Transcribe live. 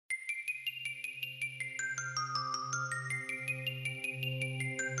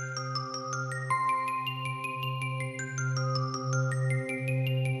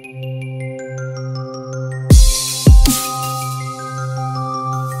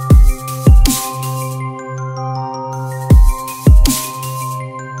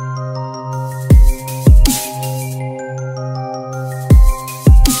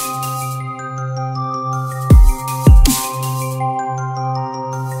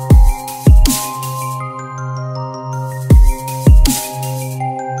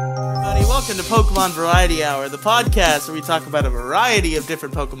welcome to Pokemon Variety Hour, the podcast where we talk about a variety of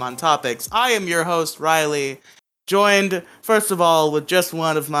different Pokemon topics. I am your host, Riley, joined, first of all, with just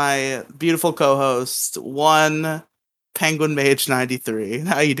one of my beautiful co-hosts, one Penguin Mage 93.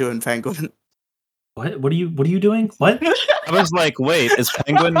 How you doing, Penguin? What are you doing? What? I was like, wait, is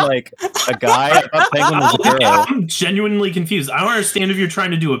Penguin like a guy? I thought Penguin was a girl. I'm genuinely confused. I don't understand if you're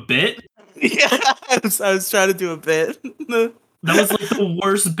trying to do a bit. Yeah, I was trying to do a bit. That was like the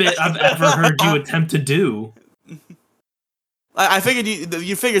worst bit I've ever heard you attempt to do. I figured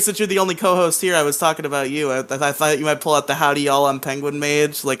you figured since you're the only co-host here, I was talking about you. I thought you might pull out the howdy y'all on Penguin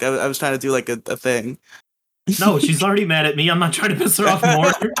Mage. Like I was trying to do like a thing. No, she's already mad at me. I'm not trying to piss her off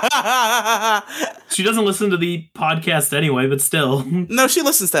more. She doesn't listen to the podcast anyway, but still. No, she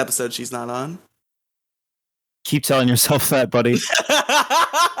listens to episodes she's not on. Keep telling yourself that, buddy.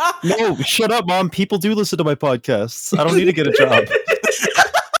 No, shut up, Mom. People do listen to my podcasts. I don't need to get a job.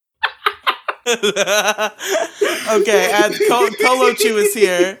 Okay, and Kolochu is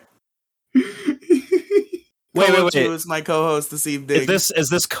here. Wait. Kolochu is my co-host this evening. Is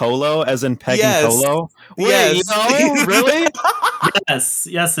this Colo, as in Peg Yes. and Colo? Wait, Yes. Really?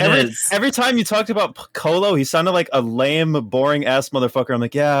 Yes, it is. Every time you talked about Colo, he sounded like a lame, boring-ass motherfucker. I'm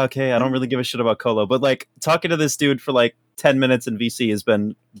like, yeah, okay, I don't really give a shit about Colo. But, like, talking to this dude for, like, 10 minutes in VC has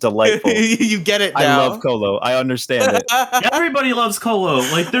been delightful. You get it now. I love Colo. I understand it. Everybody loves Colo.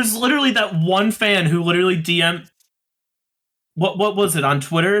 Like, there's literally that one fan who literally DM'd. What was it, on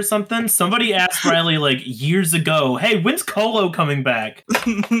Twitter or something? Somebody asked Riley like years ago, "Hey, when's Colo coming back?"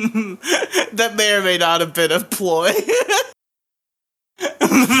 That may or may not have been a ploy.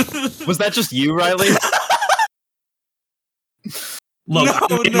 Was that just you, Riley? Look, No,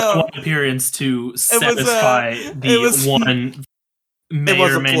 I made no. my one appearance to satisfy it the was- one may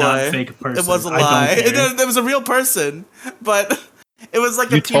was or a may ploy. not fake person. It was a I don't lie. care. It was a real person, but it was like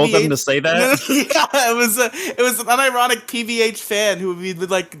You a told them PVH to say that? Yeah, it was an unironic PVH fan who we been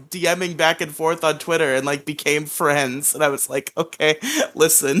like DMing back and forth on Twitter and like became friends. And I was like, okay,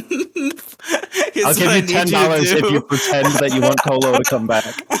 listen, here's I'll what give I you need $10 to if do. you pretend that you want Colo to come back.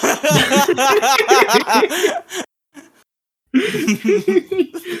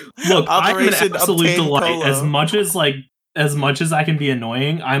 Look, I'm an Operation absolute Obtain delight. Colo. As much as I can be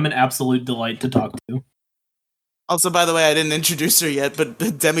annoying, I'm an absolute delight to talk to. Also, by the way, I didn't introduce her yet, but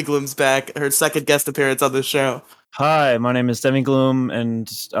Demigloom's back. Her second guest appearance on the show. Hi, my name is Demigloom, and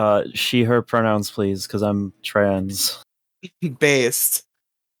she, her pronouns, please, because I'm trans. Based.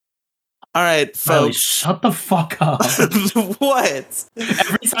 All right, Riley, folks. shut the fuck up. What?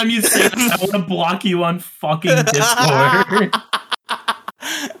 Every time you say this, I want to block you on fucking Discord.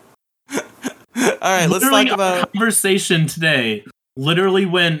 All right, let's Literally, talk about. our conversation today literally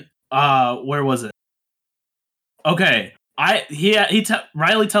went, where was it? Okay,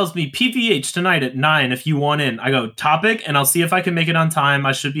 Riley tells me PVH tonight at 9 if you want in. I go, topic, and I'll see if I can make it on time.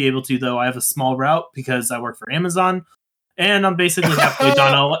 I should be able to, though. I have a small route because I work for Amazon, and I'm basically halfway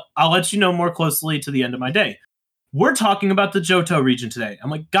done. I'll let you know more closely to the end of my day. We're talking about the Johto region today.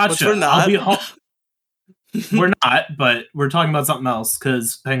 I'm like, gotcha. Which we're not. I'll be home. We're not, but we're talking about something else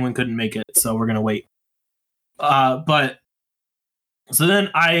because Penguin couldn't make it, so we're gonna wait. But so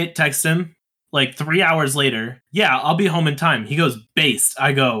then I text him like 3 hours later. Yeah, I'll be home in time. He goes, based.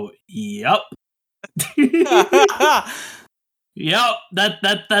 I go, yep. Yep.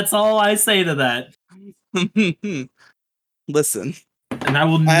 That's all I say to that. Listen. And I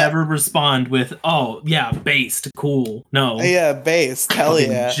will never respond with, oh yeah, based, cool. No. Yeah, based. Hell Fucking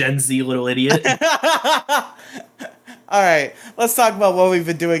yeah. Gen Z little idiot. All right, let's talk about what we've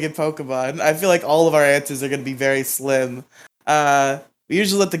been doing in Pokemon. I feel like all of our answers are going to be very slim. We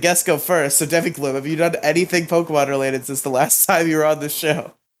usually let the guests go first, so Demigloom, have you done anything Pokemon related since the last time you were on the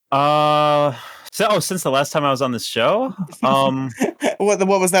show? Since the last time I was on this show? What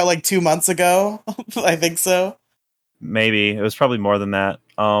was that, like 2 months ago? I think so. Maybe. It was probably more than that.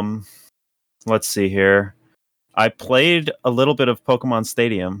 Let's see here. I played a little bit of Pokemon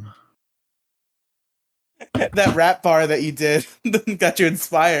Stadium. That rap bar that you did got you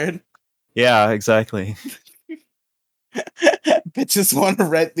inspired. Yeah, exactly. Bitches want to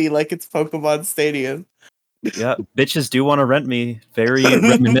rent me like it's Pokemon Stadium. Yeah, bitches do want to rent me. Very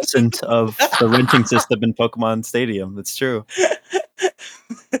reminiscent of the renting system in Pokemon Stadium. It's true.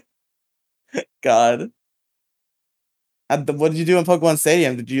 God. What did you do in Pokemon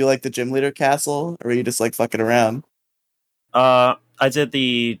Stadium? Did you like the gym leader castle, or were you just like fucking around? I did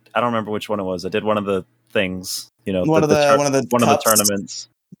I don't remember which one it was. I did one of the things, One of the tournaments.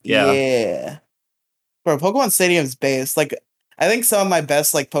 Yeah. Bro, Pokemon Stadium's based. Like, I think some of my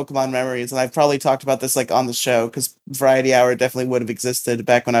best like Pokemon memories, and I've probably talked about this like on the show because Variety Hour definitely would have existed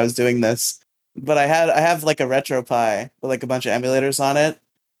back when I was doing this. But I have like a RetroPie with like a bunch of emulators on it.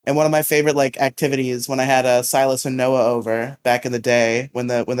 And one of my favorite like activities when I had Silas and Noah over back in the day when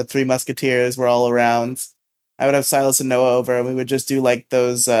the Three Musketeers were all around, I would have Silas and Noah over and we would just do like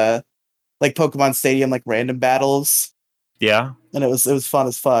those like Pokemon Stadium like random battles. Yeah. And it was fun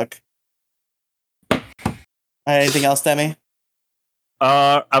as fuck. Anything else, Demi?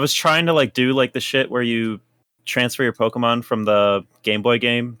 I was trying to like do like the shit where you transfer your Pokemon from the Game Boy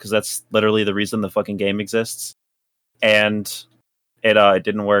game because that's literally the reason the fucking game exists, and it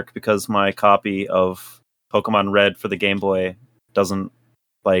didn't work because my copy of Pokemon Red for the Game Boy doesn't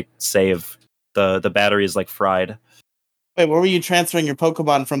like save. The battery is like fried. Wait, where were you transferring your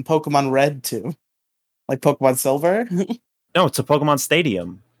Pokemon from Pokemon Red to? Like Pokemon Silver? No, it's a Pokemon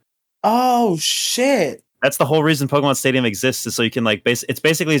Stadium. Oh shit! That's the whole reason Pokemon Stadium exists, is so you can like it's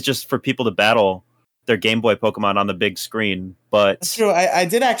basically just for people to battle their Game Boy Pokemon on the big screen. But That's true. I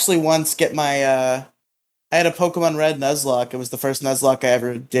did actually once get my I had a Pokemon Red Nuzlocke. It was the first Nuzlocke I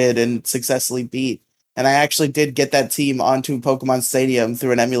ever did and successfully beat. And I actually did get that team onto Pokemon Stadium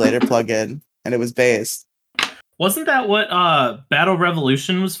through an emulator plugin, and it was based. Wasn't that what Battle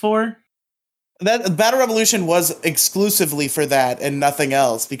Revolution was for? That Battle Revolution was exclusively for that and nothing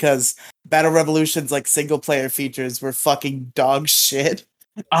else, because Battle Revolution's like single player features were fucking dog shit.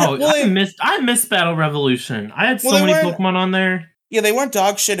 Oh, Well, I missed Battle Revolution. I had so Well, they many weren't- Pokemon on there. Yeah, they weren't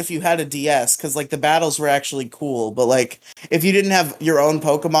dog shit if you had a DS, because like the battles were actually cool. But like, if you didn't have your own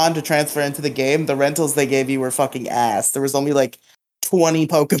Pokemon to transfer into the game, the rentals they gave you were fucking ass. There was only like 20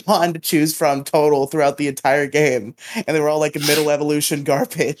 Pokemon to choose from total throughout the entire game, and they were all like middle evolution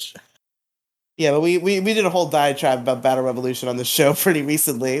garbage. Yeah, but we did a whole diatribe about Battle Revolution on the show pretty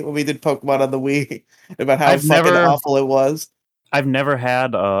recently when we did Pokemon on the Wii about how I've fucking never- awful it was. I've never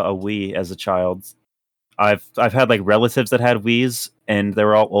had a Wii as a child. I've had like relatives that had Wiis, and they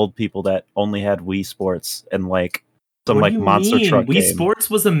were all old people that only had Wii Sports and like some What like do you monster mean? truck Wii game. Sports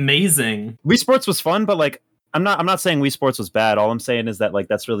was amazing. Wii Sports was fun, but like I'm not saying Wii Sports was bad. All I'm saying is that like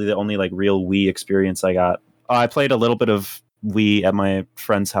that's really the only like real Wii experience I got. I played a little bit of Wii at my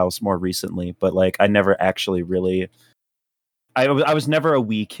friend's house more recently, but like I never actually really. I was never a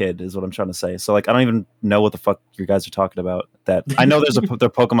Wii kid, is what I'm trying to say. So like I don't even know what the fuck you guys are talking about. That I know there's their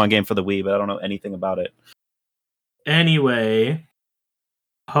Pokemon game for the Wii, but I don't know anything about it. Anyway,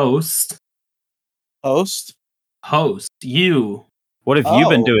 host, you. What have you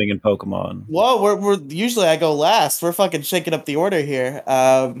been Oh. doing in Pokemon? Whoa, we're usually I go last. We're fucking shaking up the order here.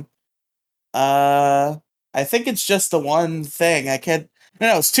 I think it's just the one thing.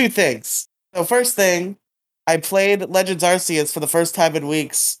 No, it's two things. So first thing, I played Legends Arceus for the first time in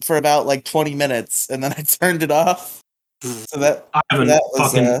weeks for about like 20 minutes, and then I turned it off. So that I haven't That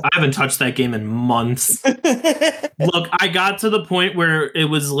was, I haven't touched that game in months. Look, I got to the point where it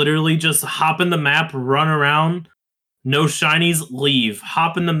was literally just hop in the map, run around, no shinies, leave.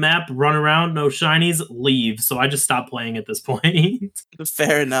 Hop in the map, run around, no shinies, leave. So I just stopped playing at this point.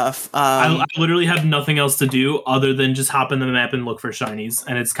 fair enough. I literally have nothing else to do other than just hop in the map and look for shinies,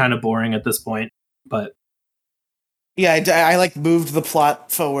 and it's kind of boring at this point. But Yeah, I like moved the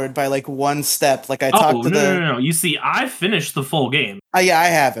plot forward by like one step. Like I talked to no. You see, I finished the full game. Yeah, I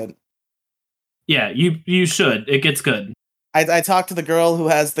haven't. Yeah, you should. It gets good. I talked to the girl who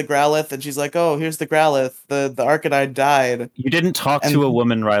has the Growlithe, and she's like, "Oh, here's the Growlithe. The Arcanine died." You didn't talk And- to a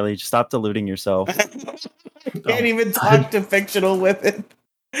woman, Riley. Stop deluding yourself. I can't even talk to fictional women.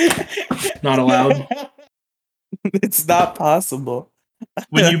 Not allowed. It's not possible.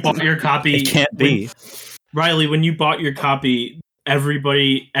 When you bought your copy, It can't be. Riley, when you bought your copy,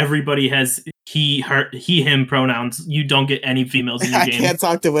 everybody has he, her, he, him pronouns. You don't get any females in your I game. can't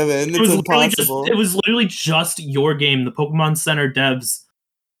talk to women. It was It's literally just impossible. it was literally just your game. The Pokemon Center devs,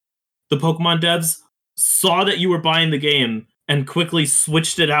 the Pokemon devs saw that you were buying the game and quickly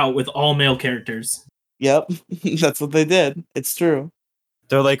switched it out with all male characters. Yep, that's what they did. It's true.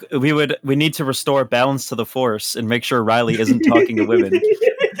 They're like, we need to restore balance to the force and make sure Riley isn't talking to women.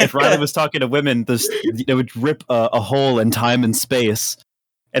 If Riley was talking to women, it would rip a hole in time and space.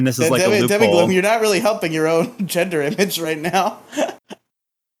 And this is like a loophole. Demigloom, you're not really helping your own gender image right now.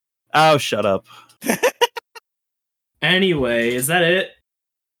 Oh, shut up. Anyway, is that it?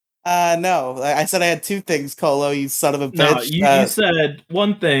 No. I said I had two things, Colo, you son of a bitch. No, you said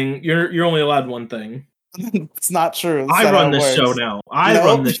one thing. You're only allowed one thing. It's not true. That's I not how run it this show works. now. I No.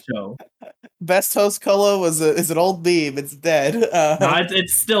 run this show. Best host Colo is an old meme. It's dead. No,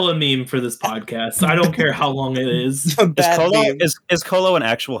 it's still a meme for this podcast. I don't care how long it is. Bad meme. Is Colo an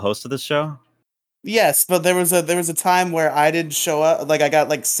actual host of this show? Yes, but there was a time where I didn't show up, like I got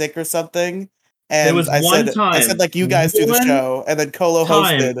like sick or something, There and was I one said time, like you guys do the one show, and then Colo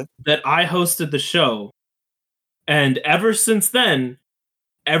time hosted. that I hosted the show, and ever since then,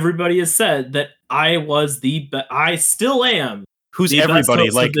 everybody has said that I was I still am Who's the best everybody?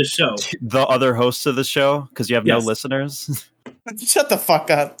 host Like of this show. the other hosts of the show? Because you have no Yes. listeners. Shut the fuck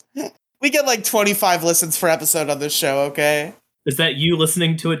up. We get like 25 listens per episode on this show, okay? Is that you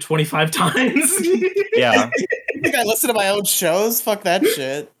listening to it 25 times? Yeah, You think I listen to my own shows? Fuck that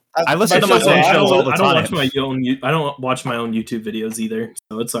shit. I listen to shows my are own awesome. shows all the I don't time. watch my own. I don't watch my own YouTube videos either,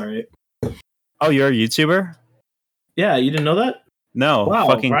 so it's all right. Oh, you're a YouTuber? Yeah, you didn't know that? No, Wow,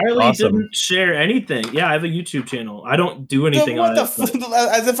 fucking Riley awesome. didn't share anything. Yeah, I have a YouTube channel. I don't do anything What on the it. but-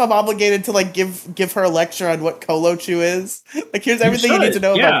 as if I'm obligated to like give her a lecture on what Colo Chew is. Like here's everything you need to should,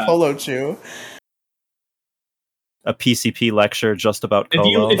 know yeah. about Colo Chew. A PCP lecture just about If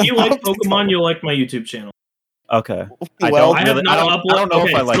you Colo. if you like Pokemon, you'll like my YouTube channel. Okay. I Well, don't I have really. not I don't know uploaded-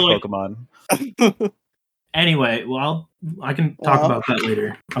 if I okay, like so, like- Pokemon. Anyway, well, I can talk Well. about that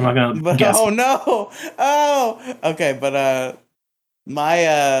later. I'm not gonna But, guess. oh no! Oh, okay. But my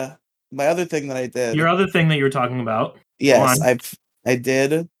other thing that I did. Your other thing that you were talking about, yes, go I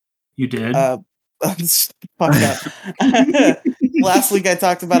did. you did. Fuck up. Last week I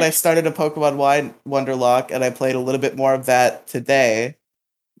talked about I started a Pokemon Wonderlock, and I played a little bit more of that today.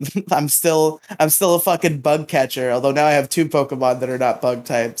 I'm still a fucking bug catcher, although now I have 2 Pokemon that are not bug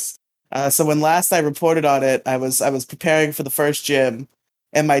types. So when last I reported on it, I was preparing for the first gym,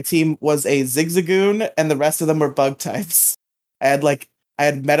 and my team was a Zigzagoon, and the rest of them were bug types. I had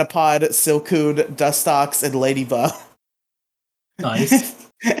Metapod, Silcoon, Dustox, and Ladybug. Nice.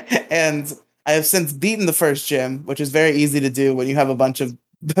 And I have since beaten the first gym, which is very easy to do when you have a bunch of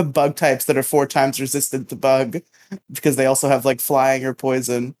bug types that are 4 times resistant to bug, because they also have like flying or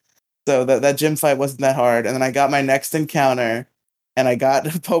poison. So that gym fight wasn't that hard. And then I got my next encounter, and I got a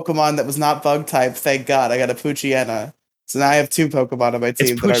Pokemon that was not bug type. Thank God, I got a Poochyena. So now I have 2 Pokemon on my team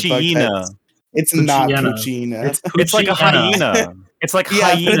It's that are bug Poochyena. types. It's not Poochyena. Poochyena. It's like a hyena. It's like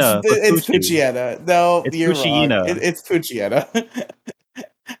Yeah, hyena. but it's but Poochie. Poochyena. No, It's you're Poochyena. wrong. It's Poochyena.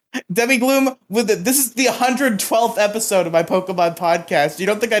 Demigloom, this is the 112th episode of my Pokemon podcast. You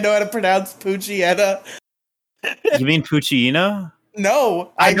don't think I know how to pronounce Poochyena? You mean Poochyena?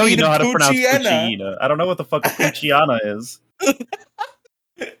 No, I know you mean know how to pronounce Poochyena. Poochyena. I don't know what the fuck a Poochyena is.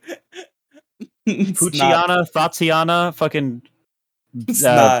 It's not. Poochyena, Thougtsiana, fucking It's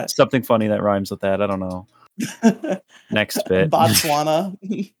not. something funny that rhymes with that. I don't know. Next bit. Botswana.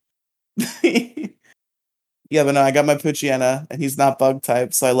 Yeah, but no, I got my Poochyena, and he's not bug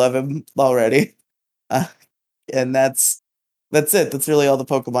type, so I love him already. And that's it. That's really all the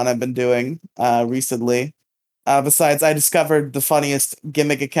Pokemon I've been doing recently. Besides, I discovered the funniest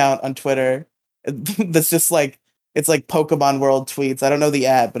gimmick account on Twitter. That's just like, it's like Pokemon World tweets. I don't know the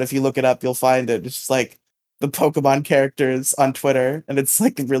app, but if you look it up, you'll find it. It's just like the Pokemon characters on Twitter, and it's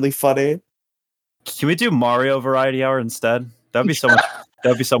like really funny. Can we do Mario Variety Hour instead? That'd be so much.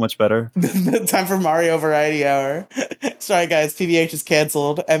 That'd be so much better. Time for Mario Variety Hour. Sorry, guys, PVH is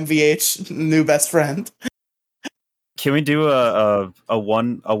canceled. MVH, new best friend. Can we do a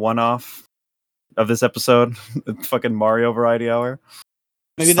one-off of this episode? Fucking Mario Variety Hour.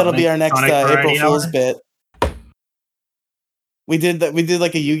 Maybe that'll be our next Sonic April Variety Fool's Hour? bit. We did that. We did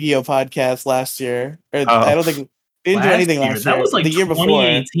like a Yu-Gi-Oh podcast last year. Or Oh. I don't think we didn't do anything last year. That was like the year before.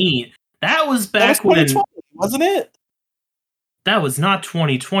 2018. That was That was back when. 2020, wasn't it? That was not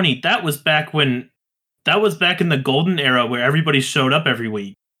 2020. That was back when. That was back in the golden era where everybody showed up every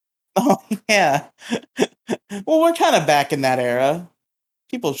week. Oh yeah. Well, we're kind of back in that era.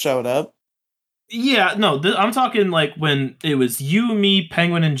 People showed up. Yeah, no, I'm talking like when it was you, me,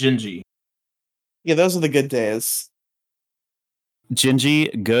 Penguin, and Gingy. Yeah, those are the good days.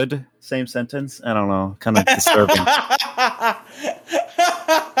 Gingy, good, same sentence. I don't know, kind of disturbing.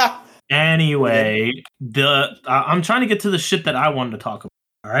 Anyway, I'm trying to get to the shit that I wanted to talk about.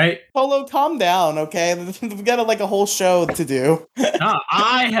 All right, Polo, calm down, okay? We've got like a whole show to do.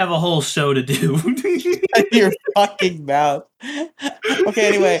 I have a whole show to do. Your fucking mouth. Okay,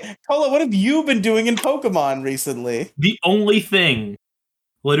 anyway, Polo, what have you been doing in Pokemon recently? The only thing,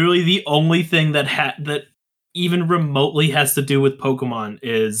 literally the only thing that even remotely has to do with Pokemon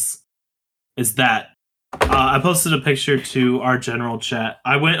is that. I posted a picture to our general chat.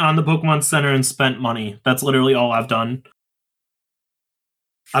 I went on the Pokemon Center and spent money. That's literally all I've done.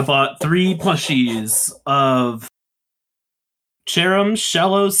 I bought 3 plushies of Cherum,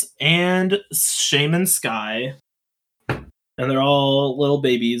 Shellos, and Shaman Sky. And they're all little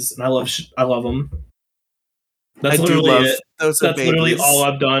babies, and I love them. That's I do literally love it. those. Are That's literally babies. all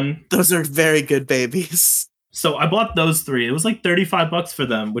I've done. Those are very good babies. So I bought those 3. It was like $35 for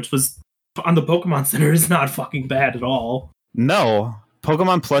them, which was on the Pokemon Center is not fucking bad at all. No.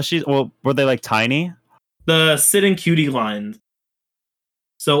 Pokemon plushies, well, were they like tiny? The Sid and Cutie line.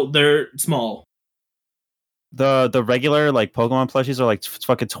 So they're small. The regular like Pokemon plushies are like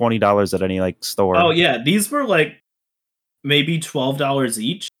fucking $20 at any like store. Oh yeah, these were like maybe $12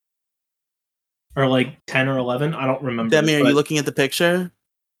 each. Or like 10 or 11, I don't remember. Demi, are you looking at the picture?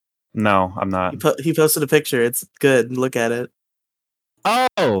 No, I'm not. He posted a picture. It's good. Look at it.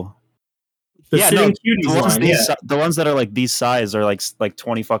 Oh, The yeah, Sid no, and Cuties line, the ones that are like these size are like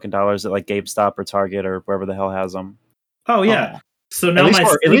 $20 fucking at like GameStop or Target or wherever the hell has them. Oh yeah. So now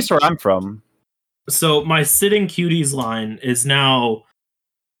at least where I'm from. So my Sid and Cuties line is now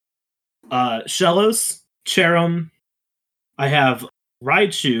Shellos, Cherum. I have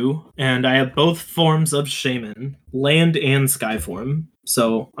Raichu, and I have both forms of Shaman, Land and Sky form.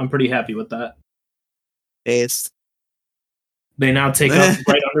 So I'm pretty happy with that. Ace. They now take up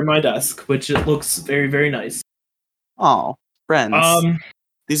right under my desk, which it looks very, very nice. Oh, friends.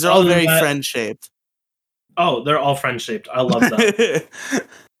 These are all very friend shaped. Oh, they're all friend shaped. I love that.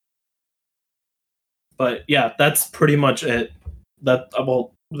 But yeah, that's pretty much it.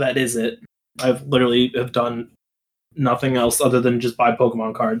 That is it. I've literally have done nothing else other than just buy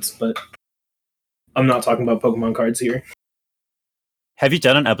Pokemon cards, but I'm not talking about Pokemon cards here. Have you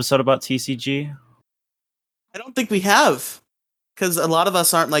done an episode about TCG? I don't think we have, because a lot of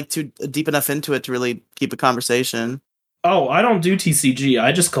us aren't like too deep enough into it to really keep a conversation. Oh, I don't do TCG.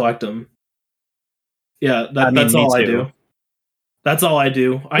 I just collect them. Yeah, that's all I do. That's all I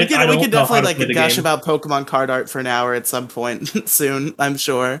do. We could definitely like gush about Pokemon card art for an hour at some point soon, I'm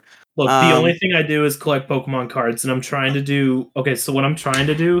sure. Look, the only thing I do is collect Pokemon cards, and I'm trying to do... Okay, so what I'm trying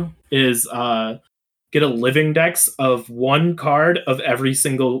to do is get a living dex of 1 card of every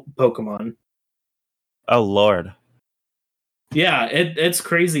single Pokemon. Oh, Lord. Yeah, it's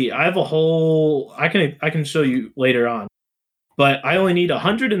crazy. I have a whole... I can show you later on. But I only need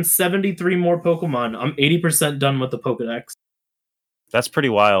 173 more Pokemon. I'm 80% done with the Pokedex. That's pretty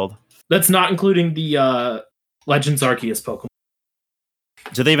wild. That's not including the Legends Arceus Pokemon.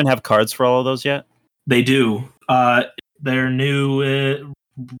 Do they even have cards for all of those yet? They do. Their new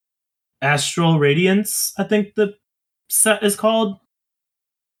Astral Radiance, I think the set is called.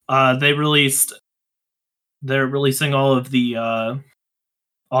 They're releasing all the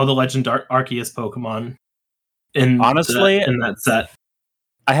Legend Arceus Pokemon in that set.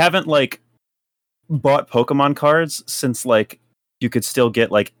 I haven't like bought Pokemon cards since like you could still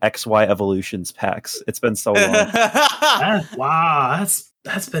get like XY Evolutions packs. It's been so long. Wow,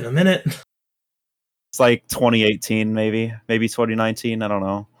 that's been a minute. It's like 2018, maybe 2019. I don't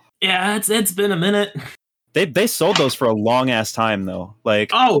know. Yeah, it's been a minute. They sold those for a long ass time though. Like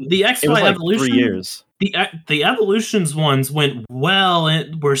the XY Evolution, 3 years. The Evolutions ones went well,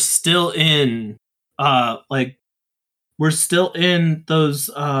 and we're still in we're still in those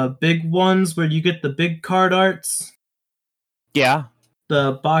big ones where you get the big card arts. Yeah.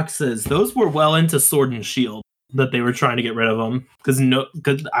 The boxes, those were well into Sword and Shield that they were trying to get rid of them because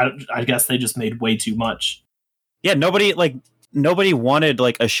I guess they just made way too much. Yeah, nobody wanted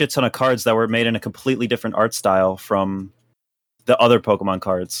like a shit ton of cards that were made in a completely different art style from the other Pokemon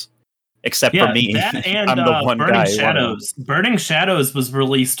cards, except for me. That and I'm the one Burning guy. Shadows. Burning Shadows was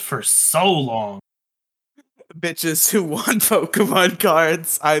released for so long. Bitches who want Pokemon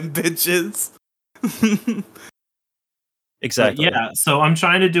cards. I'm bitches. Exactly. Yeah, so I'm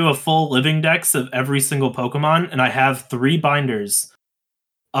trying to do a full living dex of every single Pokemon, and I have 3 binders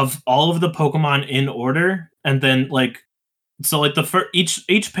of all of the Pokemon in order, and then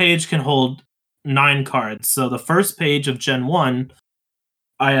each page can hold 9 cards. So the first page of Gen 1,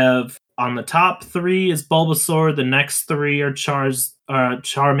 I have on the top 3 is Bulbasaur, the next 3 are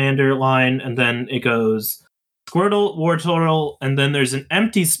Charmander line, and then it goes Squirtle, Wartortle, and then there's an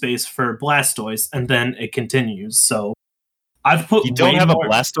empty space for Blastoise, and then it continues. So I've put. You don't have a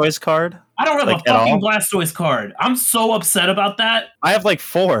Blastoise card? I don't have a fucking Blastoise card. I'm so upset about that. I have like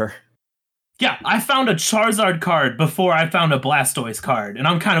 4. Yeah, I found a Charizard card before I found a Blastoise card, and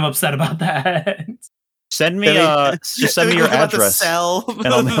I'm kind of upset about that. Send me just send me your address and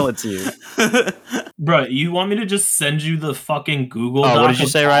I'll mail it to you. Bro, you want me to just send you the fucking Google Doc what did you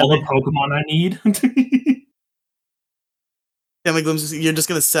say, all Riley? the Pokemon I need? You're just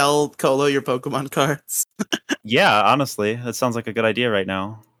gonna sell Colo your Pokemon cards? Yeah, honestly, that sounds like a good idea right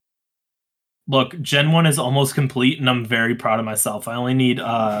now. Look, Gen 1 is almost complete, and I'm very proud of myself. I only need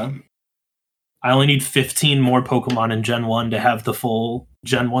 15 more Pokemon in Gen 1 to have the full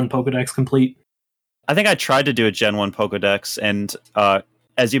Gen 1 Pokedex complete. I think I tried to do a Gen 1 Pokedex, and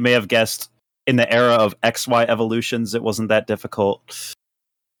as you may have guessed, in the era of XY evolutions, it wasn't that difficult.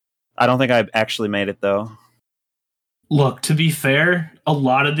 I don't think I actually made it, though. Look, to be fair, a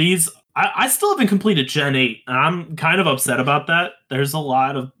lot of these, I still haven't completed Gen 8, and I'm kind of upset about that. There's a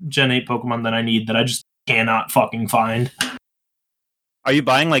lot of Gen 8 Pokemon that I need that I just cannot fucking find. Are you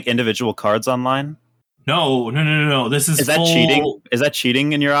buying like individual cards online? No. This is that full... cheating? Is that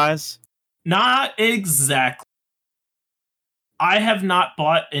cheating in your eyes? Not exactly. I have not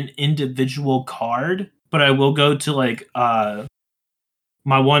bought an individual card, but I will go to like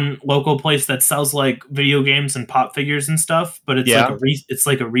my one local place that sells like video games and pop figures and stuff, but it's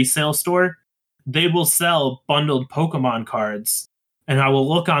like a resale store. They will sell bundled Pokemon cards, and I will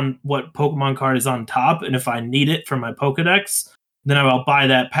look on what Pokemon card is on top, and if I need it for my Pokedex, then I will buy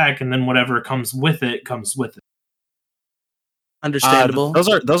that pack, and then whatever comes with it comes with it. Understandable.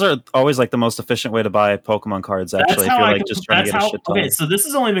 Those are always like the most efficient way to buy Pokemon cards. Actually, if you're like just trying to get a shit ton. Okay, so this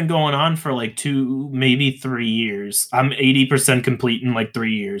has only been going on for like 2, maybe 3 years. I'm 80% complete in like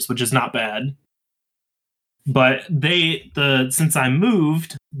 3 years, which is not bad. But since I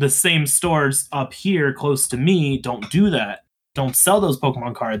moved, the same stores up here close to me don't do that. Don't sell those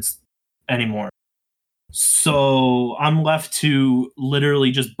Pokemon cards anymore. So I'm left to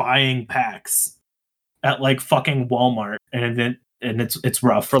literally just buying packs at like fucking Walmart, and it's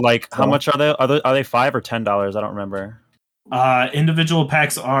rough. For like, how much are they? Are they $5 or $10? I don't remember. Individual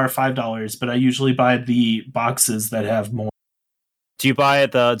packs are $5, but I usually buy the boxes that have more. Do you buy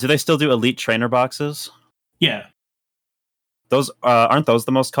do they still do Elite Trainer boxes? Yeah. Those aren't those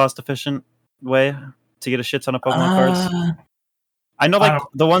the most cost efficient way to get a shit ton of Pokemon cards? I know, like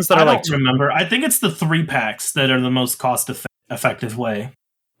the ones that are like. I don't remember. I think it's the 3 packs that are the most cost effective way.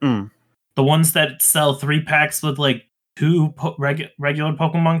 The ones that sell 3 packs with like 2 regular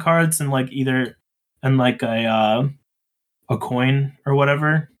Pokemon cards and like a coin or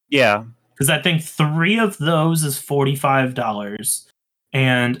whatever. Yeah, because I think 3 of those is $45,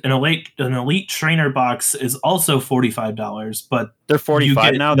 and an elite trainer box is also $45. But they're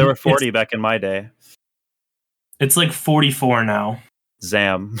 45 now. They were 40 back in my day. It's like 44 now.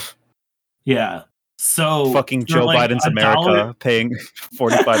 Zam. Yeah. So fucking Joe like Biden's America paying $45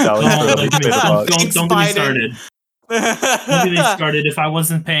 for the box. Don't get me started. Don't get me started. If I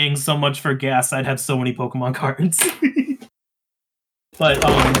wasn't paying so much for gas, I'd have so many Pokemon cards. But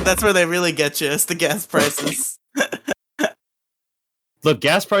that's where they really get you. It's the gas prices. Look,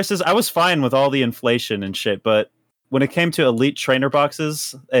 gas prices. I was fine with all the inflation and shit, but when it came to elite trainer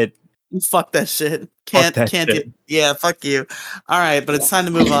boxes, fuck that shit. Can't shit. Yeah, fuck you. All right, but it's time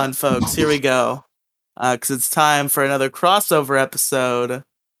to move on, folks. Here we go. Because it's time for another crossover episode.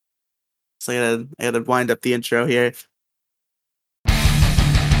 So I gotta wind up the intro here.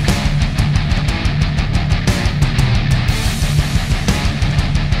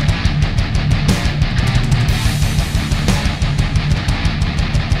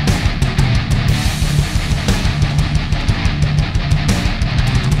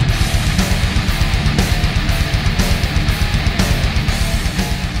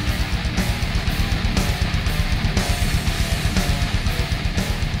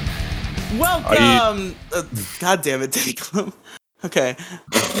 Welcome! God damn it, Danny Gloom. Okay.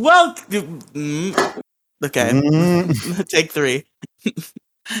 Okay. Take 3.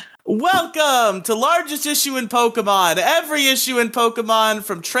 Welcome to largest issue in Pokemon. Every issue in Pokemon,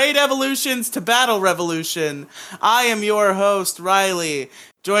 from trade evolutions to battle revolution. I am your host, Riley.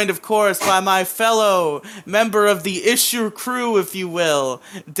 Joined, of course, by my fellow member of the issue crew, if you will,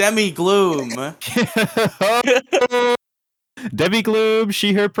 Demi Gloom. Debbie Gloom,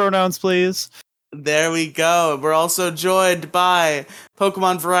 she, her pronouns, please. There we go. We're also joined by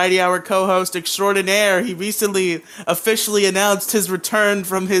Pokemon Variety Hour co-host extraordinaire. He recently officially announced his return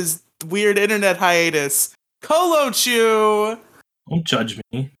from his weird internet hiatus. Kolochu! Don't judge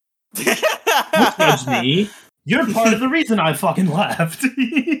me. Don't judge me. You're part of the reason I fucking left.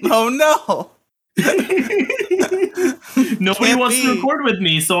 Oh no! Nobody wants to record with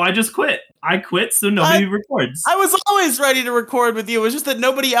me, so I just quit. I quit, so nobody records. I was always ready to record with you. It was just that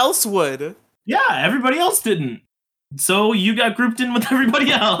nobody else would. Yeah, everybody else didn't. So you got grouped in with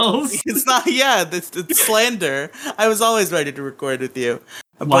everybody else. It's not, it's slander. I was always ready to record with you.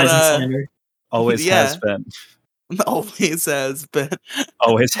 Lies and slander. Always has been. Always has been.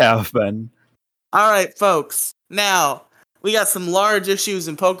 Always have been. All right, folks. Now, we got some large issues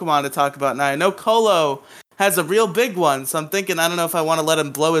in Pokemon to talk about now. I know Colo has a real big one, so I'm thinking, I don't know if I want to let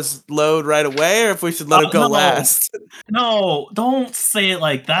him blow his load right away or if we should let him go last. No, don't say it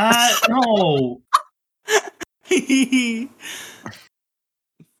like that. No.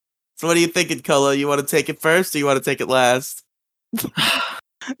 So what are you thinking, Kolo? You want to take it first or you want to take it last?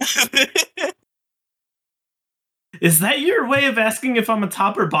 Is that your way of asking if I'm a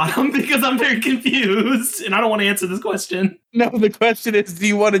top or bottom? Because I'm very confused, and I don't want to answer this question. No, the question is, do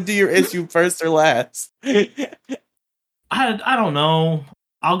you want to do your issue first or last? I don't know.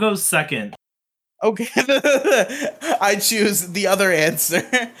 I'll go second. Okay, I choose the other answer.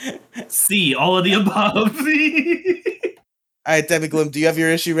 C, all of the above. All right, Demi Gloom, do you have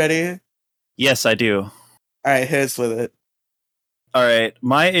your issue ready? Yes, I do. All right, hit us with it. All right,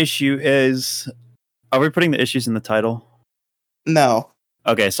 my issue is. Are we putting the issues in the title? No.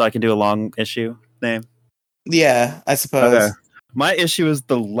 Okay, so I can do a long issue name. Yeah, I suppose. Okay. My issue is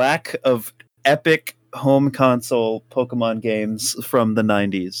the lack of epic home console Pokemon games from the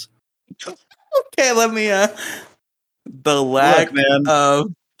 90s. Okay, let me the lack Look, man.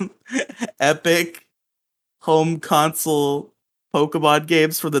 of epic home console Pokemon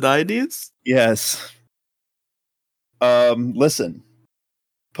games for the 90s? Yes. Listen.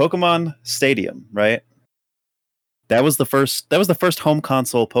 Pokemon Stadium, right? That was the first home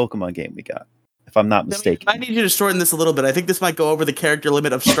console Pokemon game we got, if I'm not mistaken. I need you to shorten this a little bit. I think this might go over the character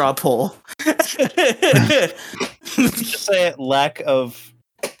limit of straw poll. Just say lack of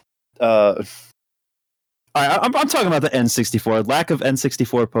I'm talking about the N64. Lack of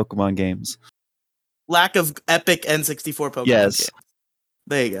N64 Pokemon games. Lack of epic N64 Pokemon Yes. games.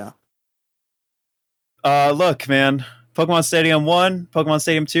 There you go. Look, man. Pokemon Stadium 1, Pokemon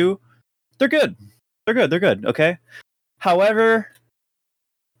Stadium 2, they're good. They're good, okay? However,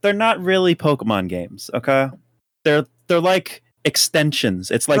 they're not really Pokemon games, okay? They're like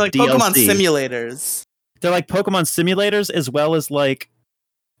extensions. It's like They're like DLC. Pokemon simulators. They're like Pokemon simulators as well as like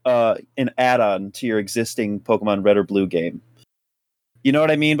an add-on to your existing Pokemon Red or Blue game. You know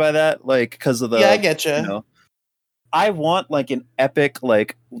what I mean by that? Like, because of the... Yeah, I get you know, I want like an epic,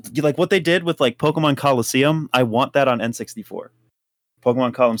 like what they did with like Pokemon Coliseum. I want that on N64.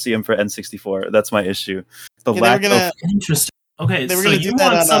 Pokemon Coliseum for N64. That's my issue. The lack of... Interesting. Okay, They were so gonna you do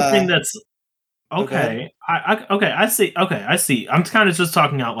that want on, something that's Okay. okay. I see. Okay, I see. I'm kind of just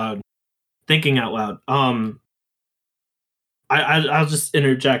talking out loud, thinking out loud. I'll just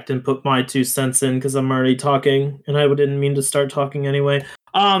interject and put my 2 cents in because I'm already talking, and I didn't mean to start talking anyway.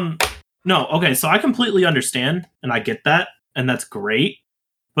 No, okay, so I completely understand, and I get that, and that's great.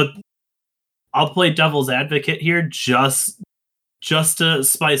 But I'll play devil's advocate here, just to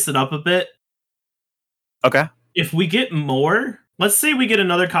spice it up a bit. Okay. If we get more, let's say we get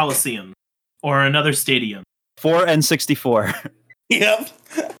another Coliseum or another stadium for N64. Yep.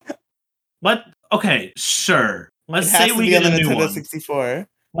 Okay, sure. Let's It has say to we be get on a the new Nintendo one. 64.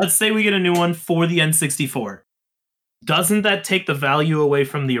 Let's say we get a new one for the N64. Doesn't that take the value away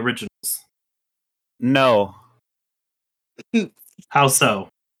from the originals? No, How so?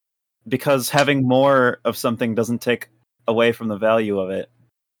 because having more of something doesn't take away from the value of it.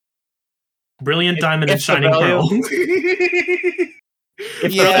 Brilliant Diamond and if the Shining value- Pearl.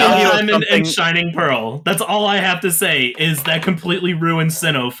 If Yeah. the Brilliant value of Diamond and something, Shining Pearl. That's all I have to say is that completely ruined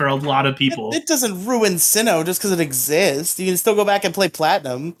Sinnoh for a lot of people. It doesn't ruin Sinnoh just because it exists. You can still go back and play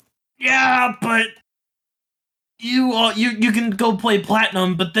Platinum. Yeah, but you can go play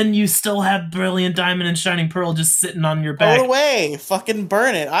Platinum, but then you still have Brilliant Diamond and Shining Pearl just sitting on your Throw back. it away. Fucking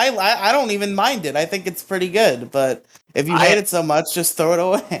burn it. I don't even mind it. I think it's pretty good. But if you hate it so much, just throw it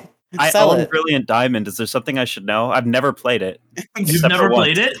away. I Sell own it. Brilliant Diamond. Is there something I should know? I've never played it. You've Except never for once.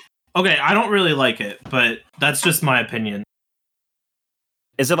 played it? Okay, I don't really like it, but that's just my opinion.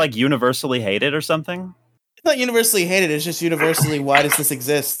 Is it like universally hated or something? It's not universally hated. It's just universally, why does this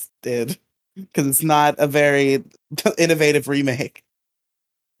exist, dude? Because it's not a very innovative remake.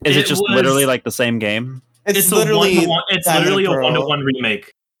 Is it It just was- literally like the same game? It's a literally one-to-one, it's Diamond literally and a Pearl. one-to-one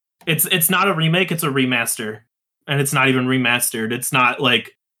remake. It's not a remake, it's a remaster. And it's not even remastered. It's not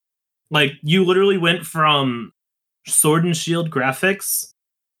like you literally went from Sword and Shield graphics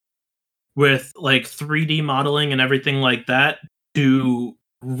with like 3D modeling and everything like that to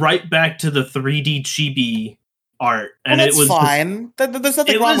right back to the 3D chibi art. And Well, that's it was just- fine. There's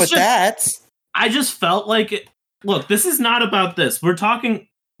nothing it wrong was with that. I just felt like it. Look, this is not about this. We're talking.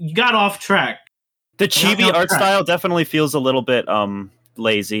 You got off track. The chibi no, art correct. style definitely feels a little bit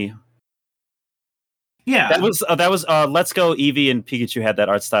lazy. Yeah, That was Let's Go Eevee and Pikachu had that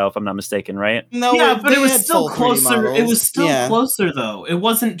art style, if I'm not mistaken, right? No, yeah, but they it was had still full 3D closer. It models. was still Yeah. closer though. It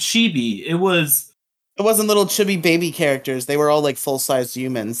wasn't chibi. It was. It wasn't little chibi baby characters. They were all like full sized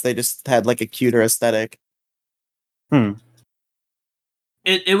humans. They just had like a cuter aesthetic.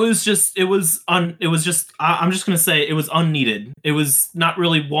 It was just I'm just gonna say it was unneeded. It was not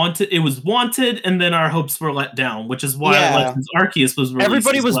really wanted. It was wanted, and then our hopes were let down, which is why Legends Arceus was released.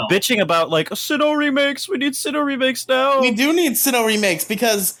 Everybody as was well. bitching about like Sinnoh remakes. We need Sinnoh remakes now. We do need Sinnoh remakes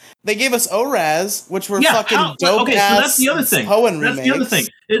because they gave us ORAS, which were fucking dope. Okay, so that's the other thing. That's the other thing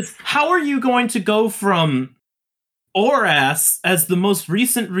is how are you going to go from ORAS as the most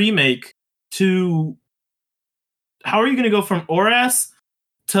recent remake to how are you going to go from ORAS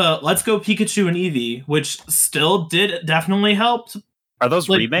to Let's Go Pikachu and Eevee, which still did definitely help. Are those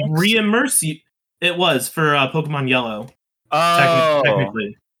remakes? Re-immerse you. It was for Pokemon Yellow. Oh,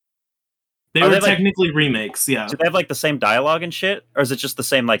 technically. They were technically remakes, yeah. Do they have like the same dialogue and shit? Or is it just the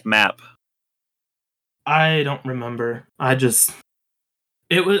same like map? I don't remember. I don't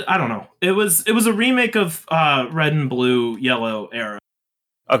know. It was a remake of Red and Blue Yellow era.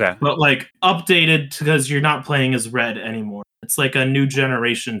 Okay. But like updated because you're not playing as Red anymore. It's like a new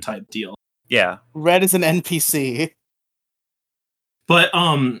generation type deal. Yeah. Red is an NPC. But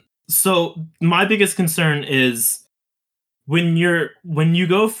so my biggest concern is when you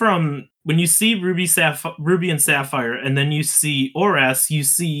see Ruby and Sapphire and then you see ORAS, you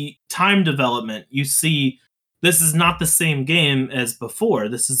see time development, you see this is not the same game as before.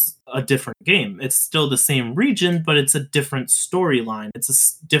 This is a different game. It's still the same region, but it's a different storyline.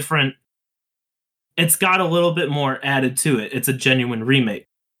 It's got a little bit more added to it. It's a genuine remake.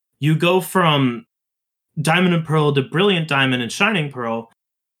 You go from Diamond and Pearl to Brilliant Diamond and Shining Pearl.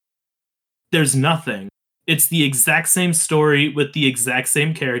 There's nothing. It's the exact same story with the exact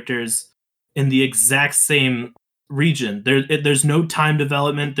same characters in the exact same region. There's no time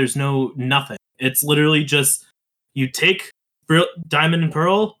development. There's no nothing. It's literally just you take Diamond and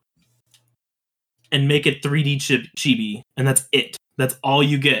Pearl and make it 3D chibi, and that's it. That's all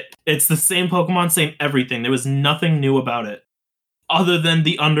you get. It's the same Pokemon, same everything. There was nothing new about it, other than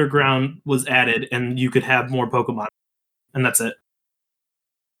the underground was added, and you could have more Pokemon, and that's it.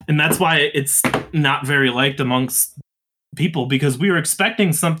 And that's why it's not very liked amongst people, because we were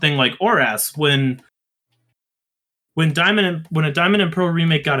expecting something like ORAS when a Diamond and Pearl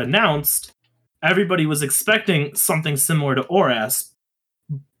remake got announced. Everybody was expecting something similar to ORAS,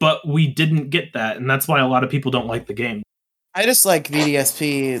 but we didn't get that, and that's why a lot of people don't like the game. I just like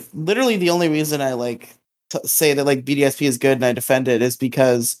BDSP. Literally, the only reason I like say that like BDSP is good and I defend it is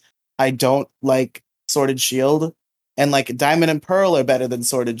because I don't like Sword and Shield, and like Diamond and Pearl are better than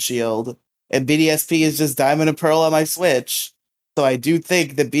Sword and Shield, and BDSP is just Diamond and Pearl on my Switch. So I do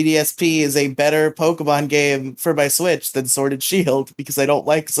think that BDSP is a better Pokemon game for my Switch than Sword and Shield because I don't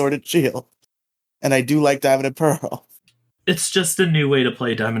like Sword and Shield, and I do like Diamond and Pearl. It's just a new way to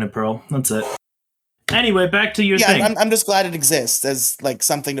play Diamond and Pearl. That's it. Anyway, back to your thing. I'm just glad it exists as like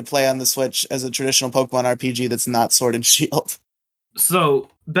something to play on the Switch as a traditional Pokemon RPG that's not Sword and Shield. So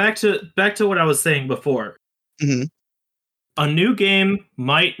back to what I was saying before. Mm-hmm. A new game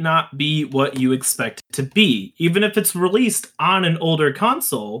might not be what you expect it to be, even if it's released on an older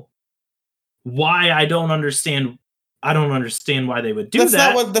console. Why I don't understand why they would do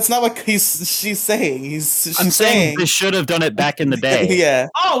that. That's not what she's saying. I'm saying they should have done it back in the day. Yeah.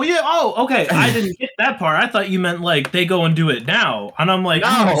 Oh yeah. Oh, okay. I didn't get that part. I thought you meant like they go and do it now, and I'm like, no.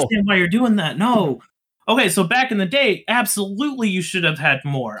 I don't understand why you're doing that. No. Okay, so back in the day, absolutely you should have had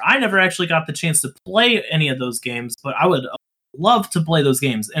more. I never actually got the chance to play any of those games, but I would love to play those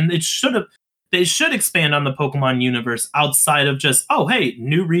games, and they should expand on the Pokemon universe outside of just, oh hey,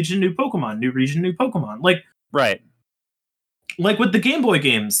 new region, new Pokemon. Like right. Like with the Game Boy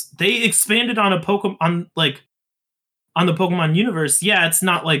games, they expanded on the Pokemon universe. Yeah, it's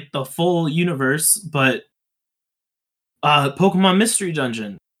not like the full universe, but Pokemon Mystery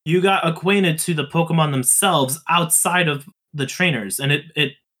Dungeon, you got acquainted to the Pokemon themselves outside of the trainers, and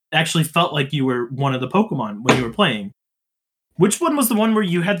it actually felt like you were one of the Pokemon when you were playing. Which one was the one where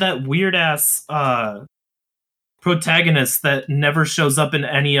you had that weird ass protagonist that never shows up in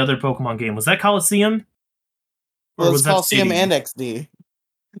any other Pokemon game? Was that Coliseum? Well, it was Coliseum and XD.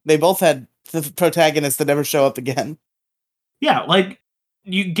 They both had the protagonists that never show up again. Yeah, like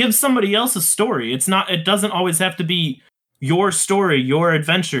you give somebody else a story. It doesn't always have to be your story, your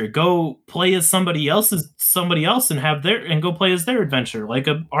adventure. Go play as somebody else and go play as their adventure, like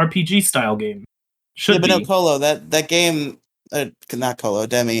a RPG style game. But no, Colo, that game, not Colo,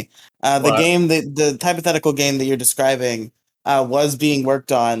 Demi. The game, the hypothetical game that you're describing was being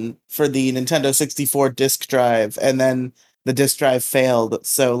worked on for the Nintendo 64 disk drive, and then the disk drive failed,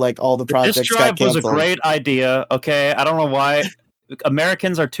 so like all the projects got canceled. Disk drive was a great idea, okay? I don't know why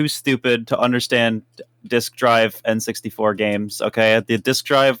Americans are too stupid to understand disk drive N64 games, okay? The disk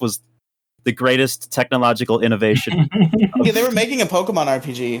drive was the greatest technological innovation. Yeah, they were making a Pokemon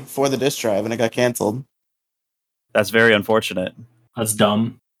RPG for the disc drive, and it got canceled. That's very unfortunate. That's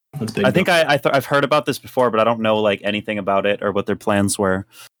dumb. That's big. I think I've heard about this before, but I don't know like anything about it or what their plans were.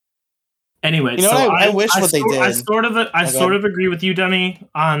 Anyway, You know so what I wish what they did. I sort of agree with you, Denny,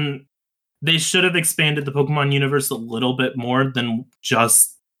 on they should have expanded the Pokemon universe a little bit more than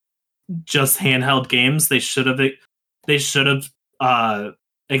just handheld games. They should have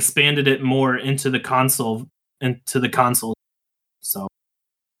expanded it more into the console. So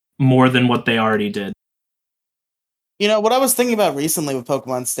more than what they already did. You know, what I was thinking about recently with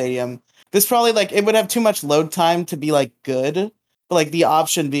Pokemon Stadium, this probably, like, it would have too much load time to be, like, good, but, like, the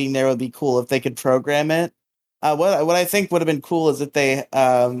option being there would be cool if they could program it. What I think would have been cool is if they,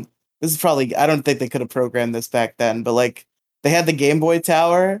 this is probably, I don't think they could have programmed this back then, but, like, they had the Game Boy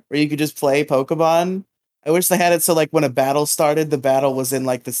Tower where you could just play Pokemon. I wish they had it so, like, when a battle started, the battle was in,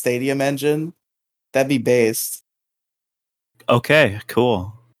 like, the Stadium engine. That'd be based. Okay,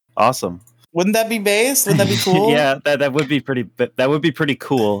 cool. Awesome. Wouldn't that be based? Wouldn't that be cool? Yeah, that would be pretty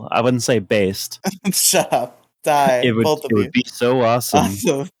cool. I wouldn't say based. Shut up. Die. It would be so awesome.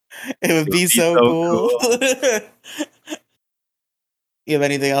 It would be so cool. You have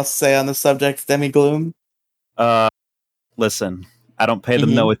anything else to say on the subject, Demi Gloom? Listen, I don't pay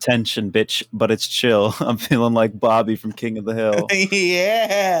them no attention, bitch, but it's chill. I'm feeling like Bobby from King of the Hill.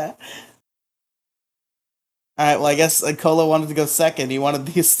 Yeah. All right, well, I guess Kolo wanted to go second. He wanted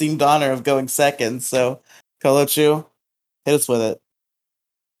the esteemed honor of going second. So, Kolo Chu, hit us with it.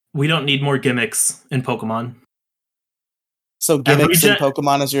 We don't need more gimmicks in Pokemon. So, gimmicks in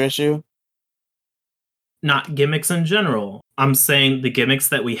Pokemon is your issue? Not gimmicks in general. I'm saying the gimmicks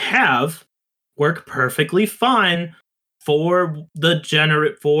that we have work perfectly fine for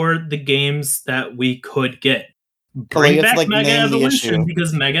the games that we could get. Bring back Mega Evolution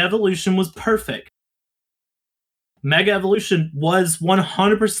because Mega Evolution was perfect. Mega Evolution was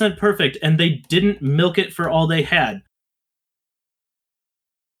 100% perfect, and they didn't milk it for all they had.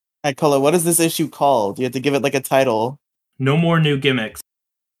 All right, Kolo, what is this issue called? You have to give it like a title. No more new gimmicks.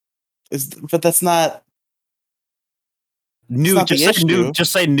 But that's not new.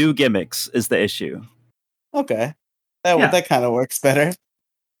 Just say new gimmicks is the issue. Okay, that kind of works better.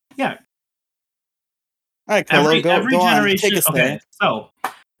 Yeah. All right, Kolo, go on. Take us there. So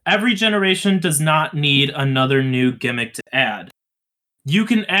every generation does not need another new gimmick to add. You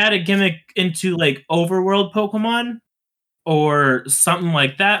can add a gimmick into like overworld Pokemon or something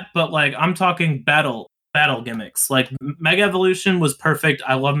like that, but like I'm talking battle gimmicks. Like Mega Evolution was perfect.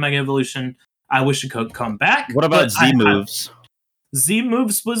 I love Mega Evolution. I wish it could come back. What about Z moves? Z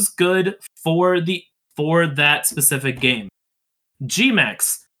moves was good for that specific game.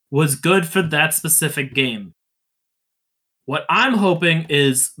 G-Max was good for that specific game. What I'm hoping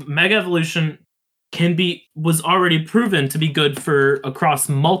is Mega Evolution was already proven to be good for across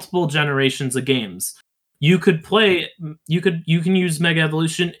multiple generations of games. You can use Mega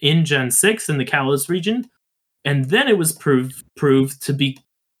Evolution in Gen 6 in the Kalos region, and then it was proved to be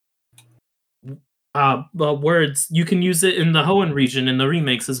you can use it in the Hoenn region in the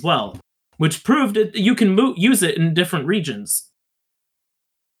remakes as well, which proved it you can use it in different regions.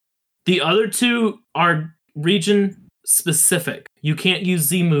 The other two are region specific. You can't use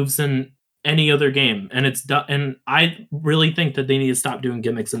Z moves in any other game, and I really think that they need to stop doing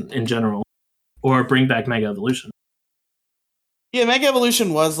gimmicks in general, or bring back Mega Evolution. Yeah, Mega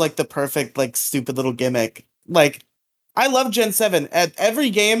Evolution was like the perfect like stupid little gimmick. Like, I love Gen 7. Every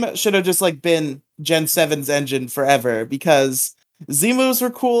game should have just like been Gen 7's engine forever because Z moves were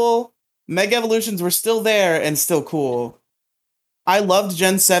cool, Mega Evolutions were still there and still cool. I loved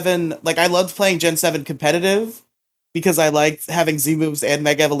Gen 7. Like, I loved playing Gen 7 competitive because I liked having Z moves and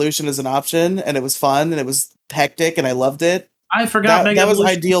Mega Evolution as an option, and it was fun and it was hectic and I loved it. I forgot that was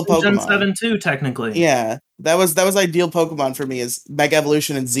ideal Pokemon. Gen 7 too, technically. Yeah, that was ideal Pokemon for me is Mega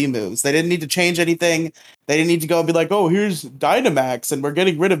Evolution and Z moves. They didn't need to change anything. They didn't need to go and be like, oh, here's Dynamax and we're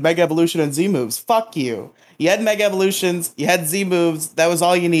getting rid of Mega Evolution and Z moves. Fuck you. You had Mega Evolutions, you had Z moves. That was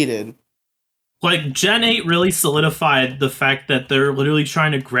all you needed. Like, Gen 8 really solidified the fact that they're literally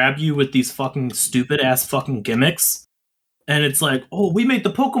trying to grab you with these fucking stupid-ass fucking gimmicks. And it's like, oh, we made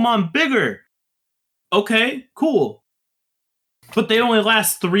the Pokemon bigger! Okay, cool. But they only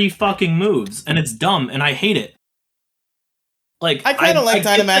last 3 fucking moves, and it's dumb, and I hate it. Like, I kind of like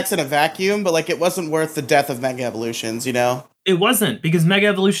Dynamax in a vacuum, but, like, it wasn't worth the death of Mega Evolutions, you know? It wasn't, because Mega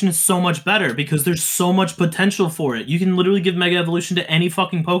Evolution is so much better, because there's so much potential for it. You can literally give Mega Evolution to any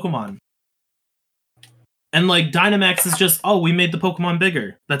fucking Pokemon. And, like, Dynamax is just, oh, we made the Pokemon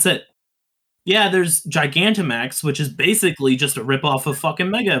bigger. That's it. Yeah, there's Gigantamax, which is basically just a ripoff of fucking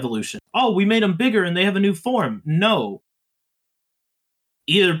Mega Evolution. Oh, we made them bigger and they have a new form. No.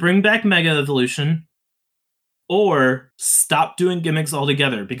 Either bring back Mega Evolution or stop doing gimmicks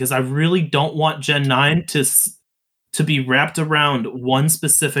altogether, because I really don't want Gen 9 to be wrapped around one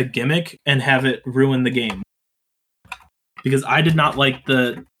specific gimmick and have it ruin the game. Because I did not like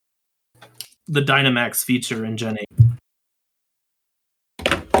the Dynamax feature in Gen 8.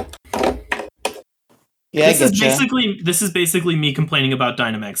 Yeah, this is basically me complaining about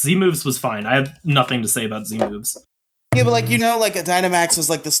Dynamax. Z moves was fine. I have nothing to say about Z moves. Yeah, but like, you know, like a Dynamax was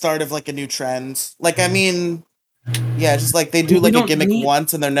like the start of like a new trend. Like, I mean, yeah, just like they do like a gimmick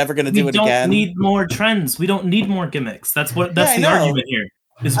once and they're never gonna do it again. We don't need more trends. We don't need more gimmicks. That's the argument here.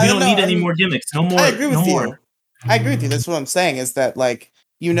 Is we don't need any more gimmicks. No more. I agree with you. I agree with you. That's what I'm saying. Is that like,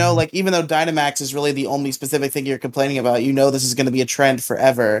 you know, like even though Dynamax is really the only specific thing you're complaining about, you know, this is going to be a trend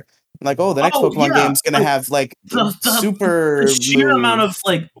forever. Like, oh, the next Pokemon game's going to have like the super sheer amount of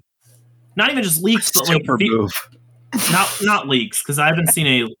like, not even just leaks, but like move. not leaks, because I haven't seen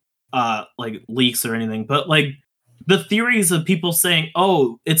any like leaks or anything, but like the theories of people saying,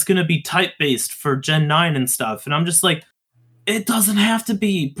 oh, it's going to be type based for Gen 9 and stuff, and I'm just like, it doesn't have to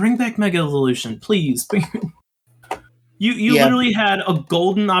be. Bring back Mega Evolution, please. You literally had a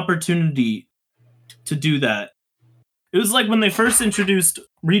golden opportunity to do that. It was like when they first introduced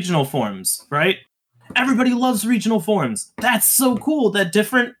regional forms, right? Everybody loves regional forms. That's so cool that